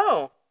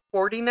 Oh,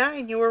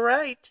 49. You were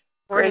right.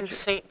 Born in Gradu-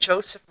 St.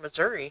 Joseph,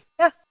 Missouri.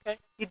 Yeah. Okay.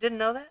 You didn't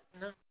know that?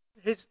 No.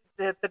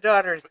 The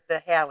daughter's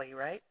the Hallie,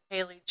 right?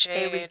 Haley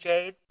Jade. Haley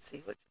Jade. Let's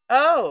see what.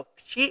 Oh,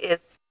 she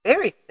is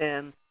very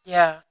thin.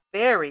 Yeah.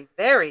 Very,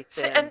 very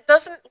See, thin. and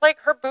doesn't like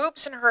her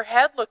boobs and her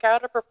head look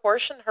out of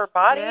proportion to her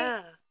body?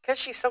 Yeah. Because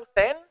she's so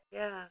thin?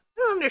 Yeah. I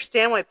don't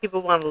understand why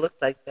people want to look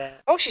like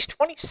that. Oh, she's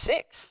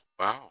 26.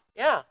 Wow.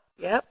 Yeah.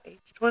 Yep, age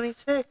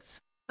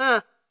 26.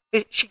 Huh.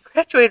 She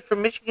graduated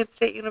from Michigan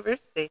State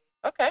University.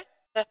 Okay.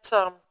 That's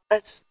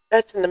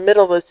in the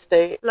middle of the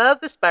state. Love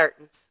the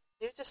Spartans.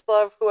 You just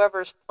love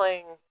whoever's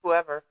playing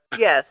whoever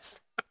Yes,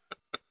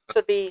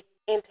 to be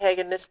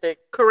antagonistic.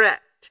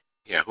 correct.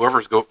 Yeah,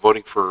 whoever's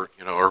voting for,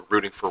 or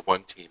rooting for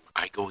one team,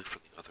 I go for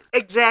the other.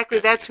 Exactly.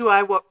 That's who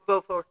I vote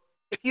for.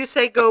 If you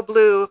say go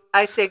blue,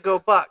 I say go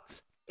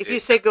Bucks. If you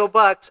say go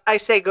Bucks, I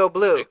say go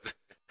blue.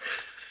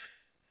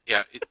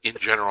 Yeah, in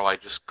general, I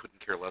just couldn't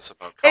care less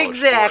about college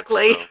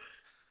Exactly. sports,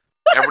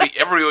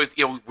 Everybody always,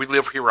 we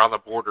live here on the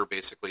border,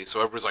 basically.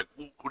 So everyone's like,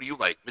 who do you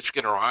like,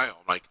 Michigan or Ohio?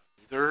 I'm like,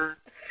 neither.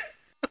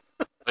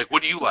 Like,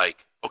 what do you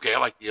like? Okay, I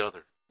like the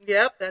other.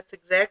 Yep, that's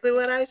exactly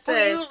what I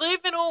say. Well, you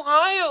live in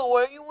Ohio.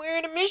 Why are you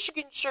wearing a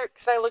Michigan shirt?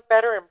 Because I look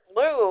better in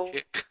blue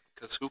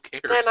Because who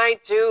cares? than I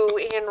do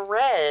in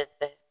red.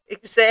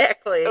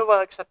 Exactly.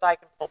 Well, except I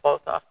can pull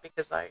both off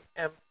because I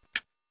am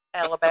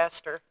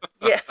alabaster.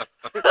 Yeah.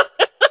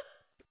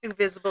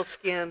 Invisible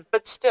skin.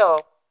 But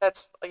still,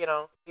 that's,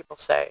 people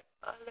say,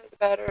 I look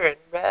better in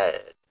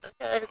red.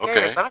 Okay, who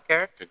cares? I don't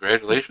care.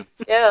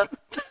 Congratulations. Yeah.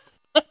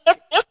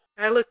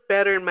 I look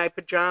better in my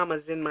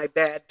pajamas in my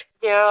bed.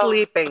 Yeah.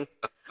 Sleeping.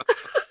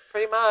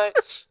 Pretty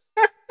much.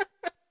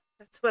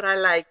 That's what I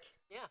like.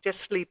 Yeah.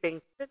 Just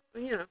sleeping. But,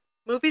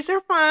 movies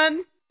are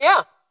fun.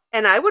 Yeah.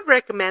 And I would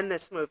recommend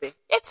this movie.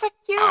 It's a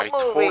cute movie.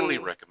 I totally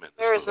recommend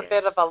this There's movie. a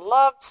bit of a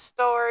love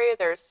story.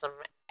 There's some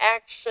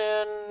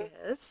action.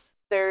 Yes.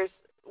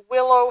 There's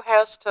Willow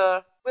has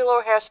to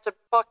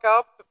buck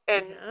up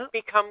and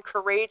become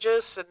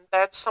courageous, and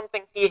that's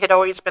something he had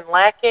always been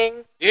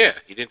lacking. Yeah,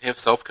 he didn't have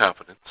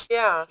self-confidence.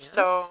 Yeah, Yes.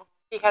 So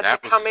he had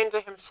to come into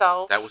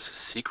himself. That was his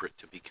secret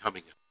to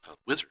becoming a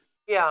wizard.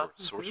 Yeah. Or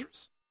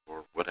sorceress.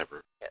 Or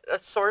whatever. A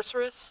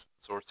sorceress?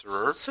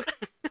 Sorcerer.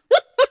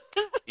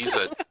 He's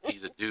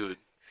a dude,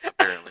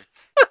 apparently.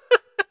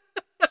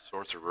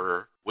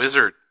 Sorcerer.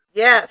 Wizard.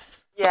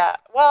 Yes. Yeah.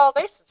 Well,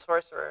 they said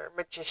sorcerer,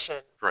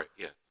 magician. Right,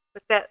 yeah.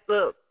 But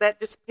that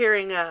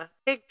disappearing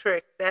pig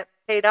trick, that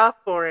paid off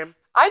for him.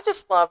 I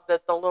just love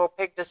that the little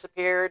pig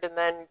disappeared and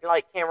then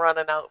came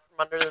running out from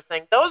under the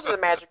thing. Those are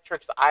the magic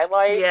tricks I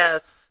like.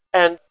 Yes.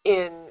 And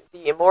in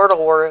the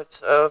immortal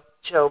words of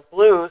Joe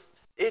Bluth,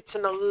 it's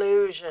an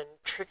illusion.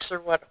 Tricks are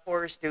what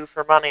whores do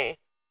for money.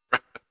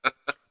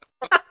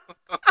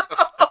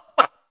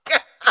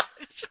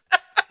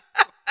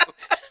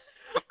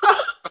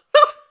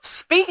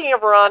 Speaking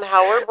of Ron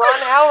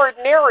Howard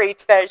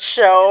narrates that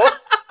show.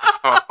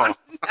 Oh,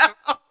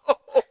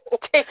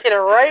 Taking it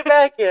right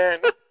back in.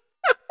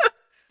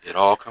 it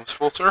all comes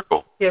full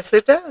circle. Yes,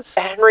 it does.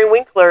 Henry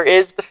Winkler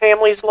is the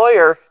family's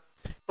lawyer.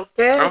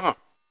 Okay. Oh,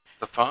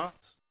 the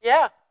Fonz.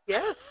 Yeah.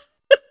 Yes.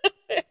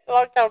 It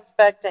all comes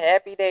back to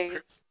happy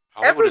days.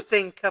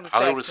 Everything comes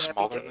back Hollywood is to happy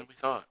smaller days. than we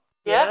thought.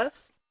 Yeah.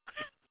 Yes.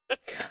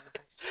 Gosh,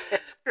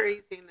 that's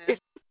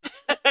craziness.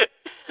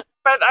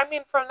 But, I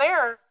mean, from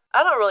there,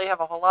 I don't really have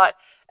a whole lot.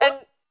 And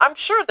I'm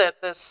sure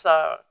that this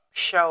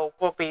show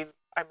will be,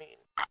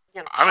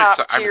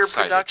 top tier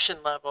excited. Production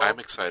level. I'm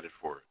excited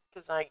for it.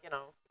 Because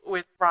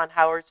with Ron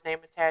Howard's name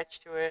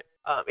attached to it.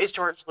 Is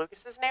George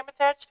Lucas's name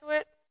attached to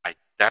it? I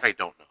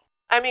don't know.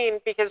 I mean,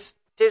 because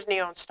Disney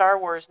owns Star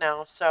Wars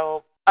now,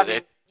 so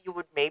you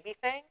would maybe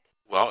think.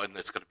 Well, and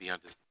it's going to be on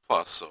Disney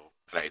Plus. So,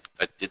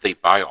 did they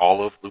buy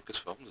all of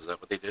Lucasfilms? Is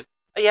that what they did?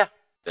 Yeah.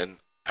 Then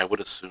I would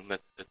assume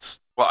that it's.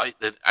 Well,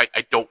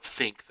 I don't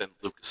think that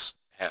Lucas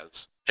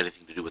has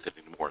anything to do with it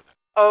anymore. Then.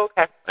 Oh,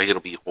 okay.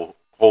 It'll be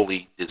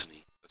wholly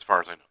Disney, as far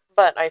as I know.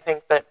 But I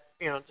think that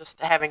just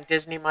having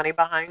Disney money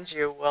behind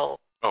you will.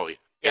 Oh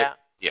yeah.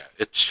 Yeah.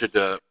 It should.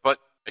 But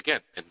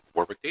again, and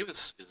Warwick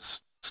Davis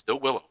is still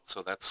Willow,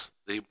 so that's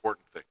the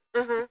important thing.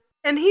 Mm-hmm.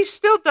 And he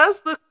still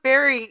does look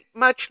very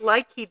much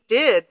like he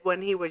did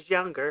when he was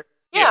younger.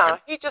 Yeah,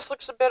 he just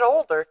looks a bit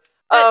older.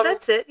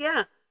 That's it,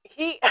 yeah.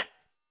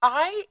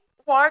 I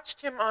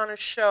watched him on a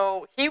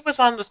show. He was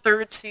on the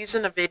 3rd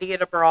season of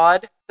Idiot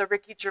Abroad, the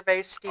Ricky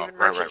Gervais Stephen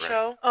Merchant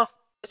show. Oh.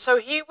 So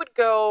he would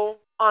go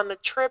on the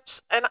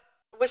trips, and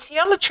was he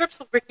on the trips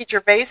with Ricky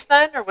Gervais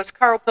then, or was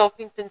Carl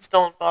Pilkington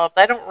still involved?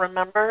 I don't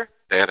remember.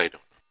 That I don't know.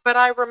 But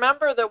I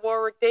remember that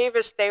Warwick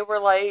Davis, they were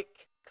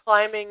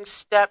climbing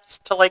steps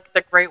to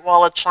the Great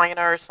Wall of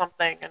China or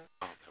something, and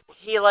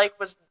he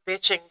was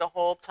bitching the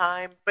whole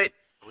time. But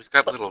he's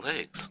got little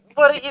legs.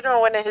 But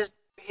and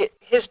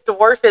his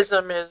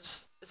dwarfism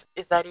is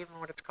that even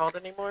what it's called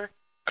anymore?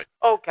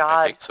 Oh God,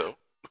 I think so.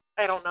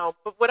 I don't know,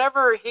 but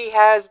whatever he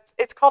has,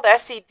 it's called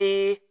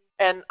SED,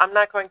 and I'm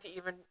not going to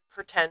even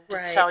pretend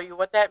to tell you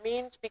what that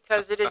means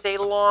because it is a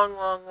long,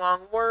 long,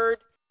 long word,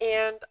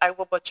 and I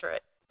will butcher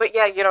it. But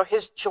yeah,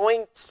 his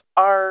joints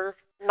are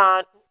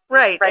not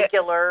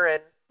regular,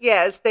 and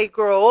as they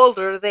grow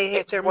older,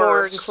 they're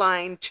more worse.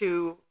 inclined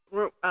to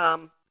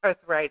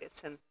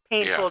arthritis and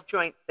painful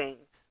joint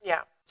things.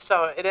 Yeah.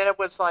 So it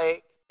was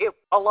a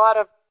lot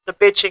of the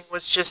bitching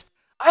was just,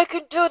 I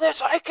can do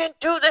this, I can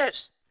do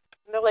this.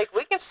 And they're like,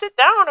 we can sit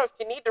down if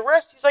you need to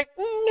rest. He's like,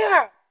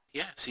 no.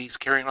 Yes, he's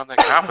carrying on that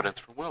confidence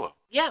from Willow.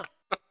 Yeah.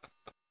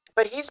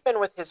 But he's been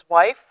with his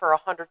wife for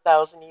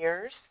 100,000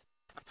 years.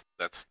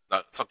 That's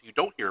not something you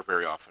don't hear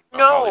very often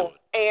about Hollywood.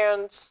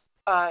 And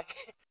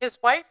his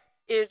wife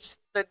is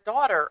the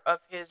daughter of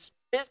his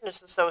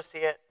business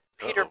associate,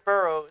 Peter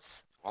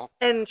Burrows. Well,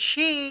 and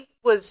she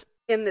was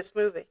in this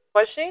movie.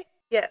 Was she?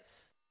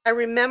 Yes. I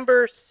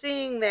remember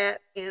seeing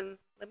that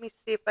let me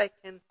see if I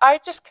can. I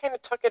just kind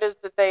of took it as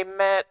that they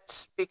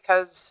met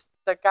because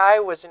the guy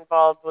was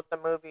involved with the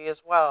movie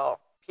as well.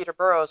 Peter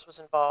Burrows was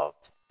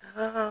involved.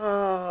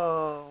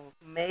 Oh,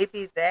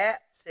 maybe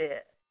that's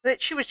it.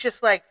 That she was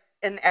just like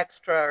an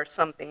extra or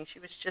something. She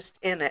was just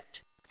in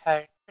it.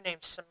 Okay. Her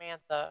name's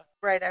Samantha.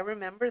 Right, I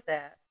remember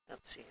that. I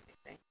don't see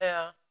anything.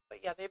 Yeah. But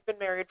yeah, they've been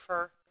married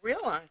for A real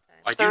long time.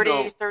 I do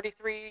know.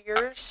 33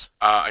 years.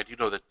 I do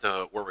know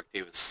that Warwick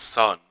Davis'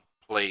 son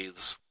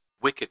plays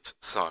Wicket's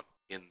son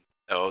in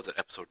was it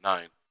episode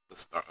 9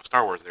 of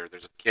Star Wars.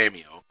 There's a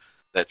cameo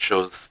that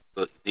shows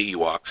the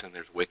Ewoks, and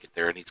there's Wicket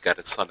there, and he's got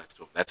his son next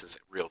to him. That's his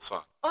real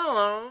son.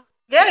 Oh.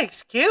 Yeah,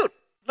 he's cute.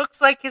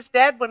 Looks like his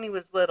dad when he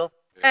was little.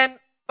 And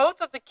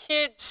both of the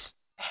kids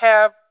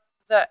have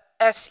the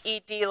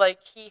SED like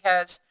he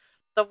has.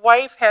 The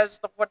wife has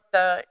the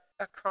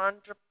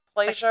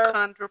achondroplasia.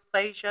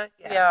 Achondroplasia,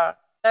 yeah. Yeah,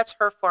 that's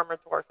her form of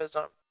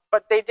dwarfism.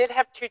 But they did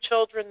have 2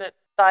 children that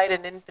died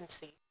in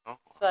infancy. Oh.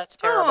 So that's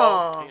terrible.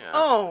 Oh, Yeah.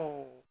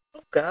 oh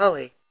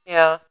golly.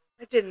 Yeah.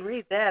 I didn't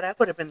read that. I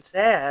would have been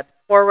sad.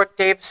 Warwick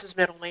Davis's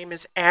middle name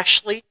is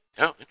Ashley.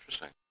 Yeah,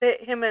 interesting.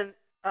 Him and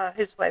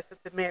his wife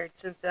have been married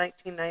since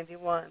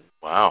 1991.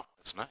 Wow,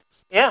 that's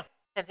nice. Yeah.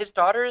 And his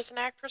daughter is an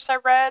actress, I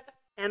read.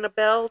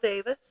 Annabelle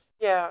Davis.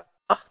 Yeah.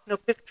 Oh, no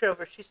picture of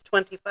her. She's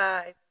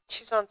 25.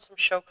 She's on some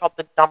show called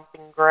The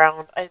Dumping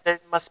Ground.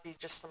 It must be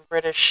just some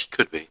British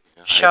Could be.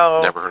 Yeah, show.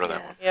 I've never heard of that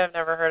Yeah. one. Yeah, I've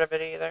never heard of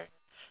it either.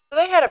 So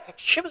they had a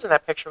picture. She was in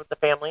that picture with the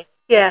family.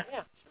 Yeah,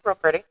 Yeah, she's real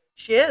pretty.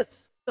 she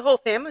is. The whole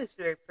family's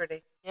very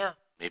pretty. Yeah.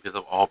 Maybe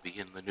they'll all be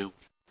in the new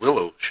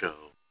Willow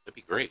show. That'd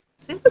be great.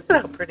 See, look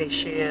at how pretty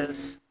she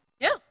is.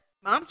 Yeah.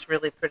 Mom's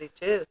really pretty,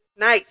 too.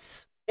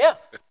 Nice. Yeah.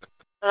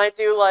 And I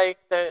do like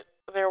that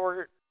there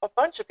were a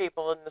bunch of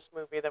people in this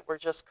movie that were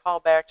just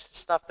callbacks to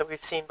stuff that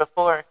we've seen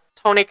before.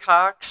 Tony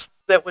Cox,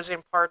 that was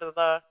in part of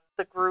the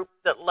group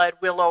that led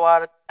Willow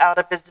out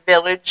of his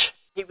village.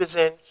 He was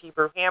in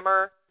Hebrew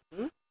Hammer.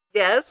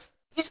 Yes.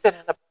 He's been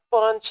in a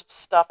bunch of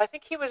stuff. I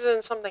think he was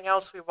in something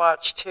else we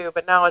watched too,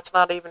 but now it's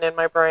not even in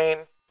my brain.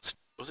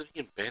 Wasn't he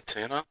in Bad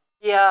Santa?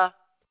 Yeah.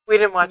 We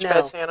didn't watch No.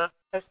 Bad Santa.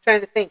 I was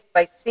trying to think.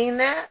 Have I seen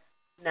that?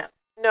 No.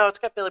 No, it's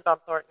got Billy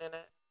Bob Thornton in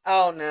it.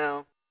 Oh,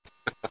 no.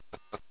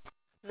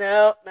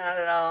 No, not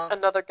at all.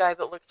 Another guy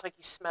that looks like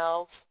he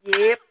smells.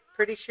 Yep,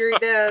 pretty sure he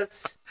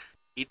does.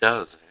 He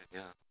does,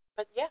 yeah.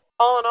 But yeah,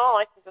 all in all,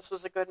 I think this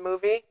was a good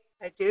movie.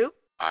 I do.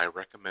 I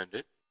recommend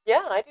it.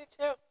 Yeah, I do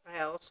too.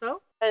 I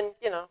also. And,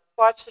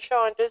 watch the show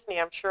on Disney.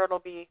 I'm sure it'll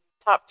be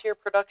top tier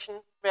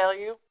production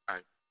value.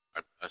 I'm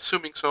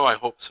assuming so. I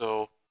hope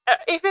so.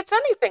 If it's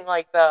anything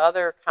like the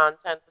other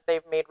content that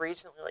they've made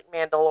recently, like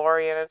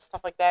Mandalorian and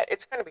stuff like that,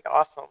 it's going to be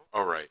awesome.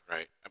 Oh, right.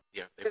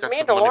 Yeah, they've Because got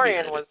some money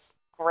behind Mandalorian it. was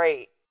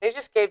great. They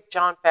just gave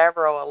Jon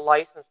Favreau a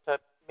license to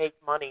make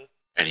money.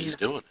 And he's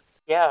doing it.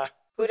 Yeah.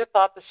 Who'd have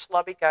thought the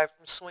schlubby guy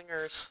from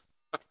Swingers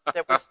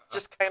that was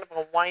just kind of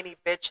a whiny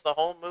bitch the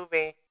whole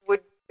movie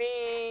would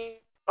be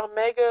a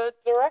mega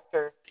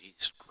director?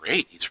 He's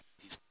great. He's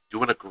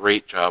doing a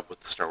great job with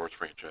the Star Wars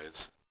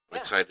franchise. I'm Yeah.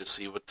 excited to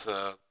see what's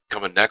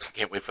coming next. I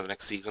can't wait for the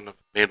next season of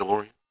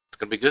Mandalorian. It's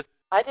going to be good.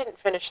 I didn't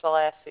finish the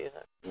last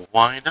season.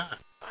 Why not?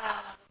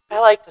 I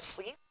like to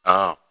sleep.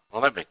 Oh,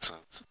 well, that makes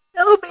sense.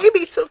 Oh,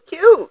 baby, so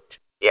cute.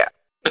 Yeah.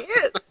 He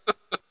is.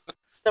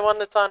 The one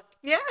that's on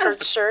Yes. her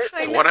shirt.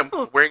 I The one I'm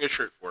know. wearing a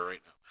shirt for right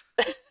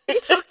now.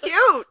 He's so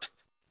cute.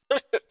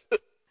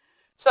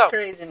 So,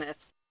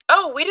 Craziness.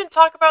 we didn't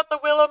talk about the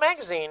Willow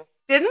magazine.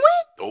 Didn't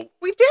we? Oh,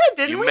 We did,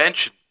 didn't you we?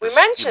 mentioned We this.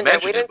 mentioned You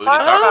it. We didn't but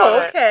talk about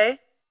Oh, it. okay.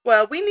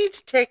 Well, we need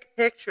to take a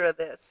picture of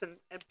this and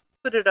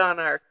put it on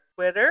our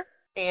Twitter.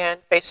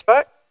 And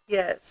Facebook.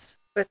 Yes.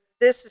 But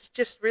this is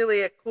just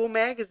really a cool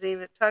magazine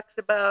that talks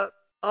about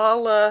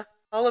all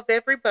of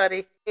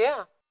everybody.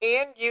 Yeah.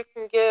 And you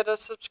can get a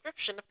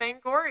subscription to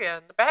Fangoria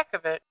in the back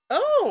of it.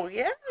 Oh,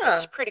 yeah.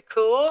 It's pretty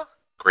cool.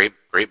 Great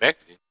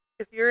magazine.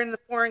 If you're in the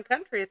foreign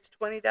country, it's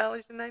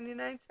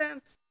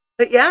 $20.99.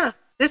 But yeah,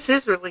 this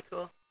is really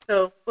cool.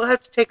 So we'll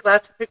have to take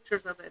lots of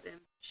pictures of it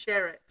and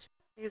share it.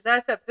 Because I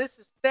thought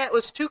that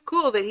was too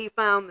cool that he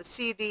found the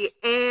CD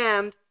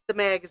and the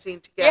magazine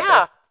together.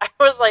 Yeah. I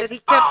was like, That he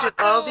kept it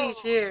all cool.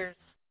 these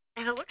years.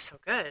 And it looks so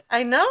good.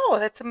 I know,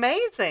 that's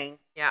amazing.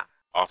 Yeah.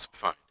 Awesome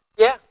find.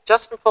 Yeah.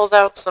 Justin pulls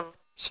out some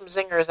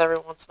zingers every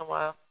once in a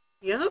while.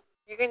 Yep.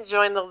 You can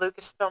join the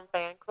Lucasfilm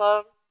fan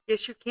club.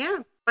 Yes, you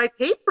can. By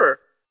paper.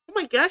 Oh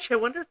my gosh, I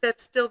wonder if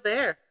that's still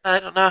there. I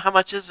don't know. How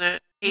much is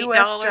it? $8?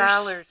 US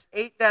dollars.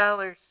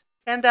 $8.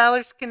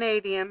 $10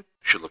 Canadian.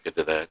 Should look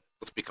into that.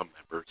 Let's become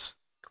members.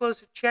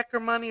 Close a check or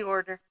money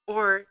order.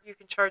 Or you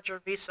can charge your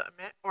Visa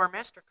or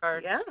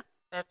MasterCard. Yeah.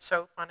 That's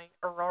so funny.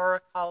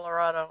 Aurora,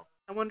 Colorado.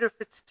 I wonder if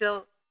it's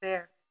still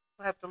there.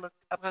 We'll have to look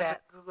up We'll have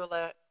that. to Google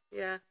that.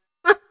 Yeah.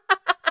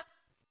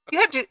 You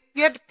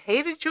had to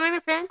pay to join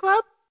a fan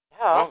club?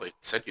 Yeah. Well, they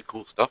send you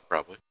cool stuff,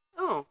 probably.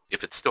 Oh.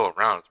 If it's still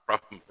around, it's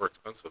probably more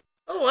expensive.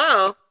 Oh,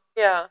 wow.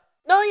 Yeah.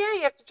 No, yeah,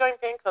 you have to join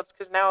fan clubs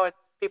because now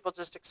people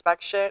just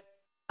expect shit.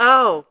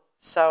 Oh.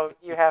 So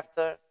you have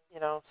to,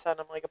 send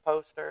them like a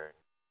poster and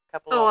a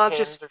couple Oh, of I'll pins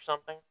just- or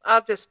something.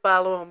 I'll just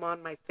follow them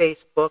on my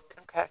Facebook.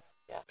 Okay.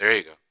 Yeah. There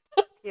you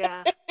go.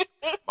 Yeah.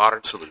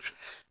 Modern solution.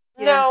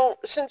 Yeah. Now,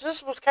 since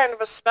this was kind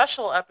of a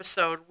special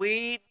episode,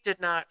 we did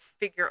not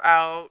figure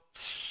out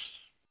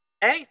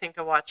anything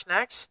to watch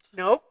next.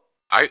 Nope.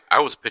 I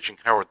was pitching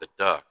Howard the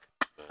Duck.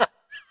 But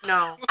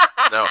No.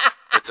 no,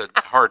 it's a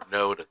hard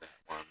no to that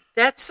one.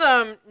 That's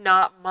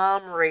not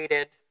mom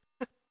rated.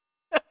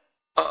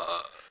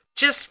 Uh,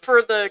 Just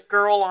for the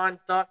girl on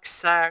duck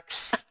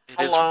sex it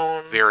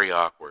alone. is very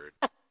awkward.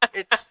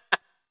 It's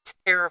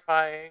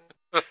terrifying.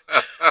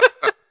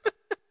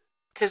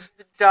 Because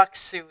the duck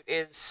suit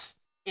is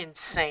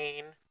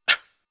insane.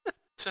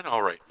 It's an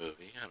all right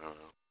movie. I don't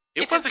know.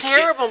 It's a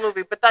terrible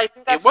movie, but I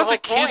think that's it was the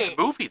a whole kid's point.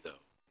 movie, though.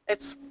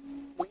 It's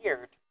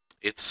weird.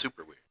 It's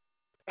super weird.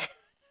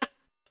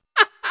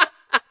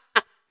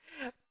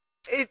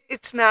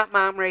 It's not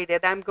mom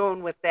rated. I'm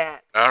going with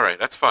that. All right,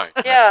 that's fine.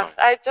 Yeah,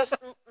 That's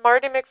fine.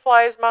 Marty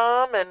McFly's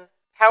mom and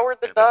Howard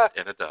the And Duck.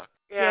 and a duck.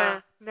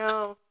 Yeah.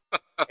 No.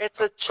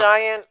 It's a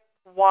giant,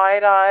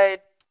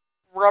 wide-eyed,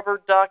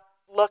 rubber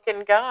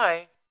duck-looking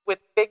guy with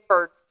Big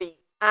Bird feet.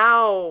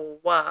 Ow.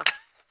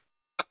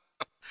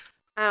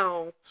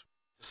 Ow.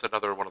 Just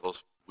another one of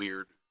those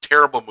weird,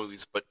 terrible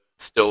movies, but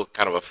still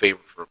kind of a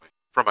favorite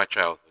from my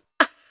childhood.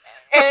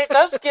 And it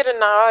does get a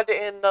nod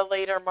in the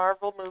later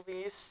Marvel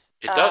movies.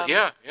 It does,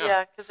 yeah.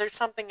 Yeah, because there's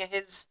something of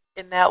his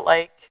in that,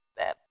 like,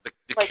 The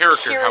like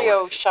character, curio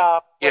Howard.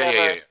 shop. Whatever.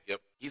 Yeah.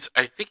 Yep.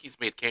 I think he's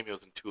made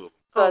cameos in 2 of them.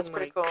 So that's Oh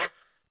pretty my cool.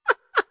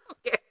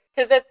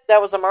 Because that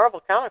was a Marvel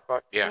comic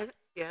book. Yeah.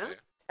 Yeah.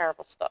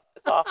 Terrible stuff.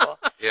 It's awful.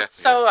 Yeah.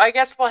 So I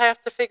guess we'll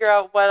have to figure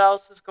out what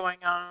else is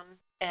going on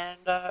and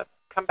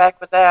come back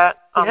with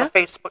that on Yeah. the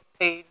Facebook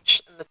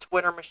page and the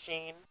Twitter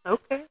machine.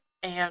 Okay.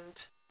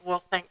 And we'll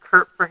thank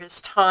Kurt for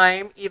his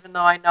time, even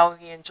though I know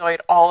he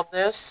enjoyed all of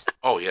this.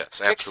 Oh, yes,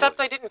 absolutely. Except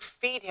I didn't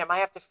feed him. I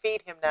have to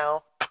feed him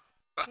now.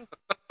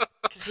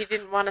 Because he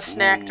didn't want a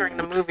snack during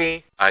the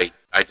movie. I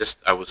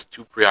was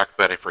too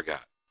preoccupied. I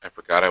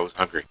forgot I was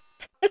hungry.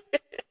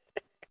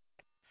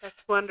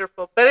 That's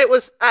wonderful. But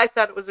I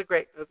thought it was a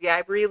great movie.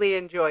 I really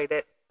enjoyed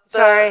it.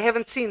 Sorry, I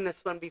haven't seen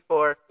this one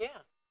before. Yeah.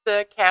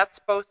 The cats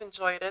both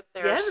enjoyed it.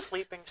 They're Yes.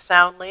 sleeping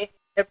soundly.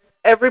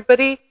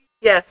 Everybody?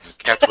 Yes.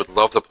 Cats would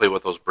love to play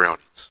with those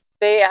brownies.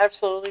 They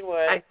absolutely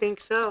would. I think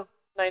so.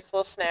 Nice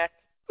little snack.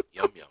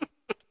 Yum, yum.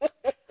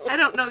 I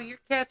don't know. Your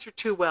cats are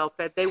too well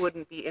fed. They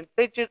wouldn't be in.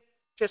 They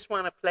just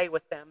want to play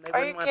with them. They Are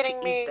wouldn't you want to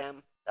kidding me? eat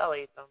them. I'll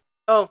eat them.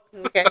 Oh,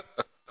 okay.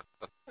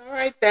 All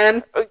right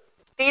then.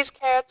 These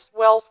cats,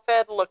 well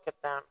fed, look at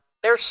them.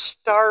 They're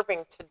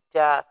starving to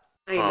death.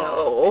 I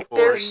know. poor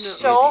They're Poor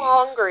so kitties.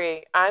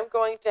 hungry. I'm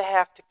going to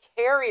have to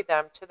carry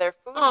them to their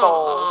food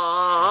bowls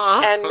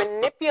Aww. and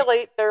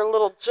manipulate their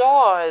little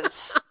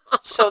jaws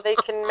so they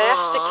can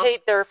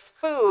masticate their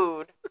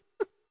food,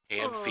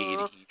 Hand feed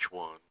each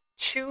one.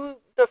 chew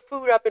the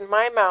food up in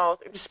my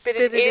mouth, and spit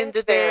it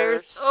into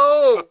theirs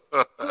Oh.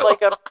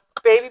 like a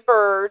baby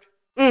bird.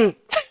 Mm.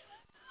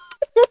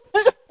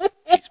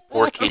 These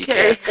poor kitty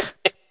Okay. cats.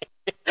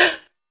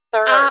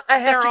 They're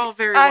all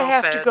very well I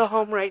have fed. to go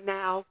home right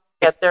now.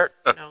 Yeah, they're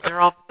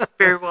all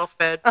very well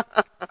fed.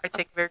 I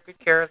take very good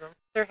care of them.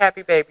 They're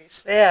happy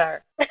babies. They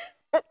are.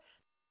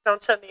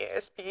 Don't send the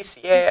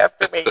ASPCA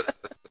after me.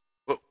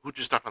 Who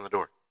just knocked on the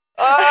door?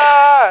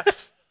 Ah!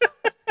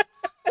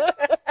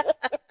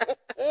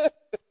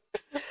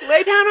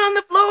 Lay down on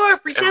the floor.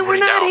 Pretend we're Everybody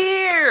not down.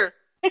 here.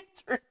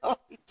 It's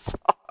really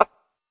soft.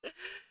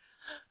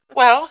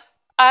 Well,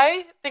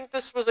 I think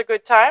this was a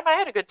good time. I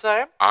had a good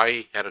time.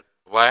 I had a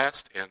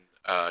blast, and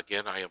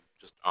again, I am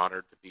just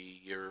honored to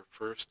be your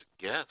first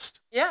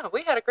guest. Yeah,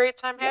 we had a great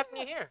time having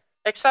you here.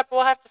 Except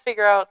we'll have to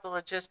figure out the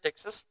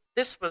logistics.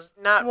 This was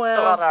not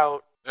Well- thought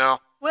out.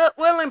 Well,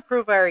 We'll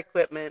improve our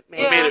equipment,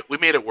 maybe. Yeah. we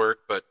made it work,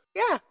 but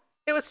Yeah,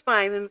 it was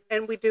fine,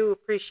 and we do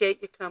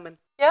appreciate you coming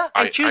Yeah,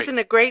 and choosing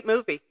a great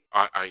movie.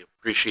 I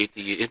appreciate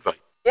the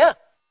invite, yeah.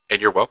 and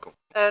you're welcome.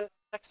 And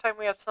next time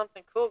we have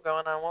something cool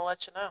going on, we'll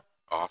let you know.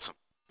 Awesome.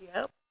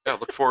 Yep. Yeah,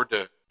 look forward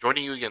to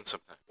joining you again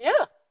sometime.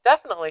 Yeah,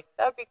 definitely.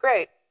 That would be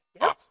great.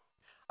 Awesome.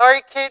 All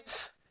right,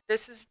 kids.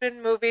 This has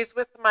been Movies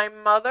with my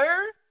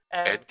mother.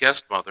 And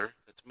guest mother,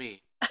 that's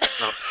me.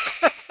 No.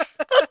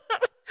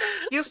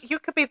 You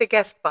could be the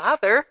guest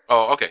father.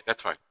 Oh, okay,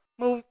 that's fine.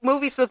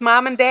 Movies with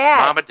mom and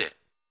dad. Mom and Dad.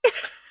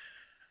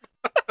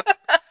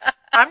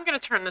 I'm going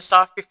to turn this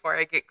off before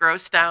I get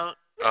grossed out.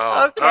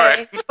 Oh, Okay. all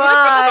right.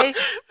 Bye.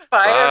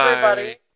 Bye, Bye. everybody.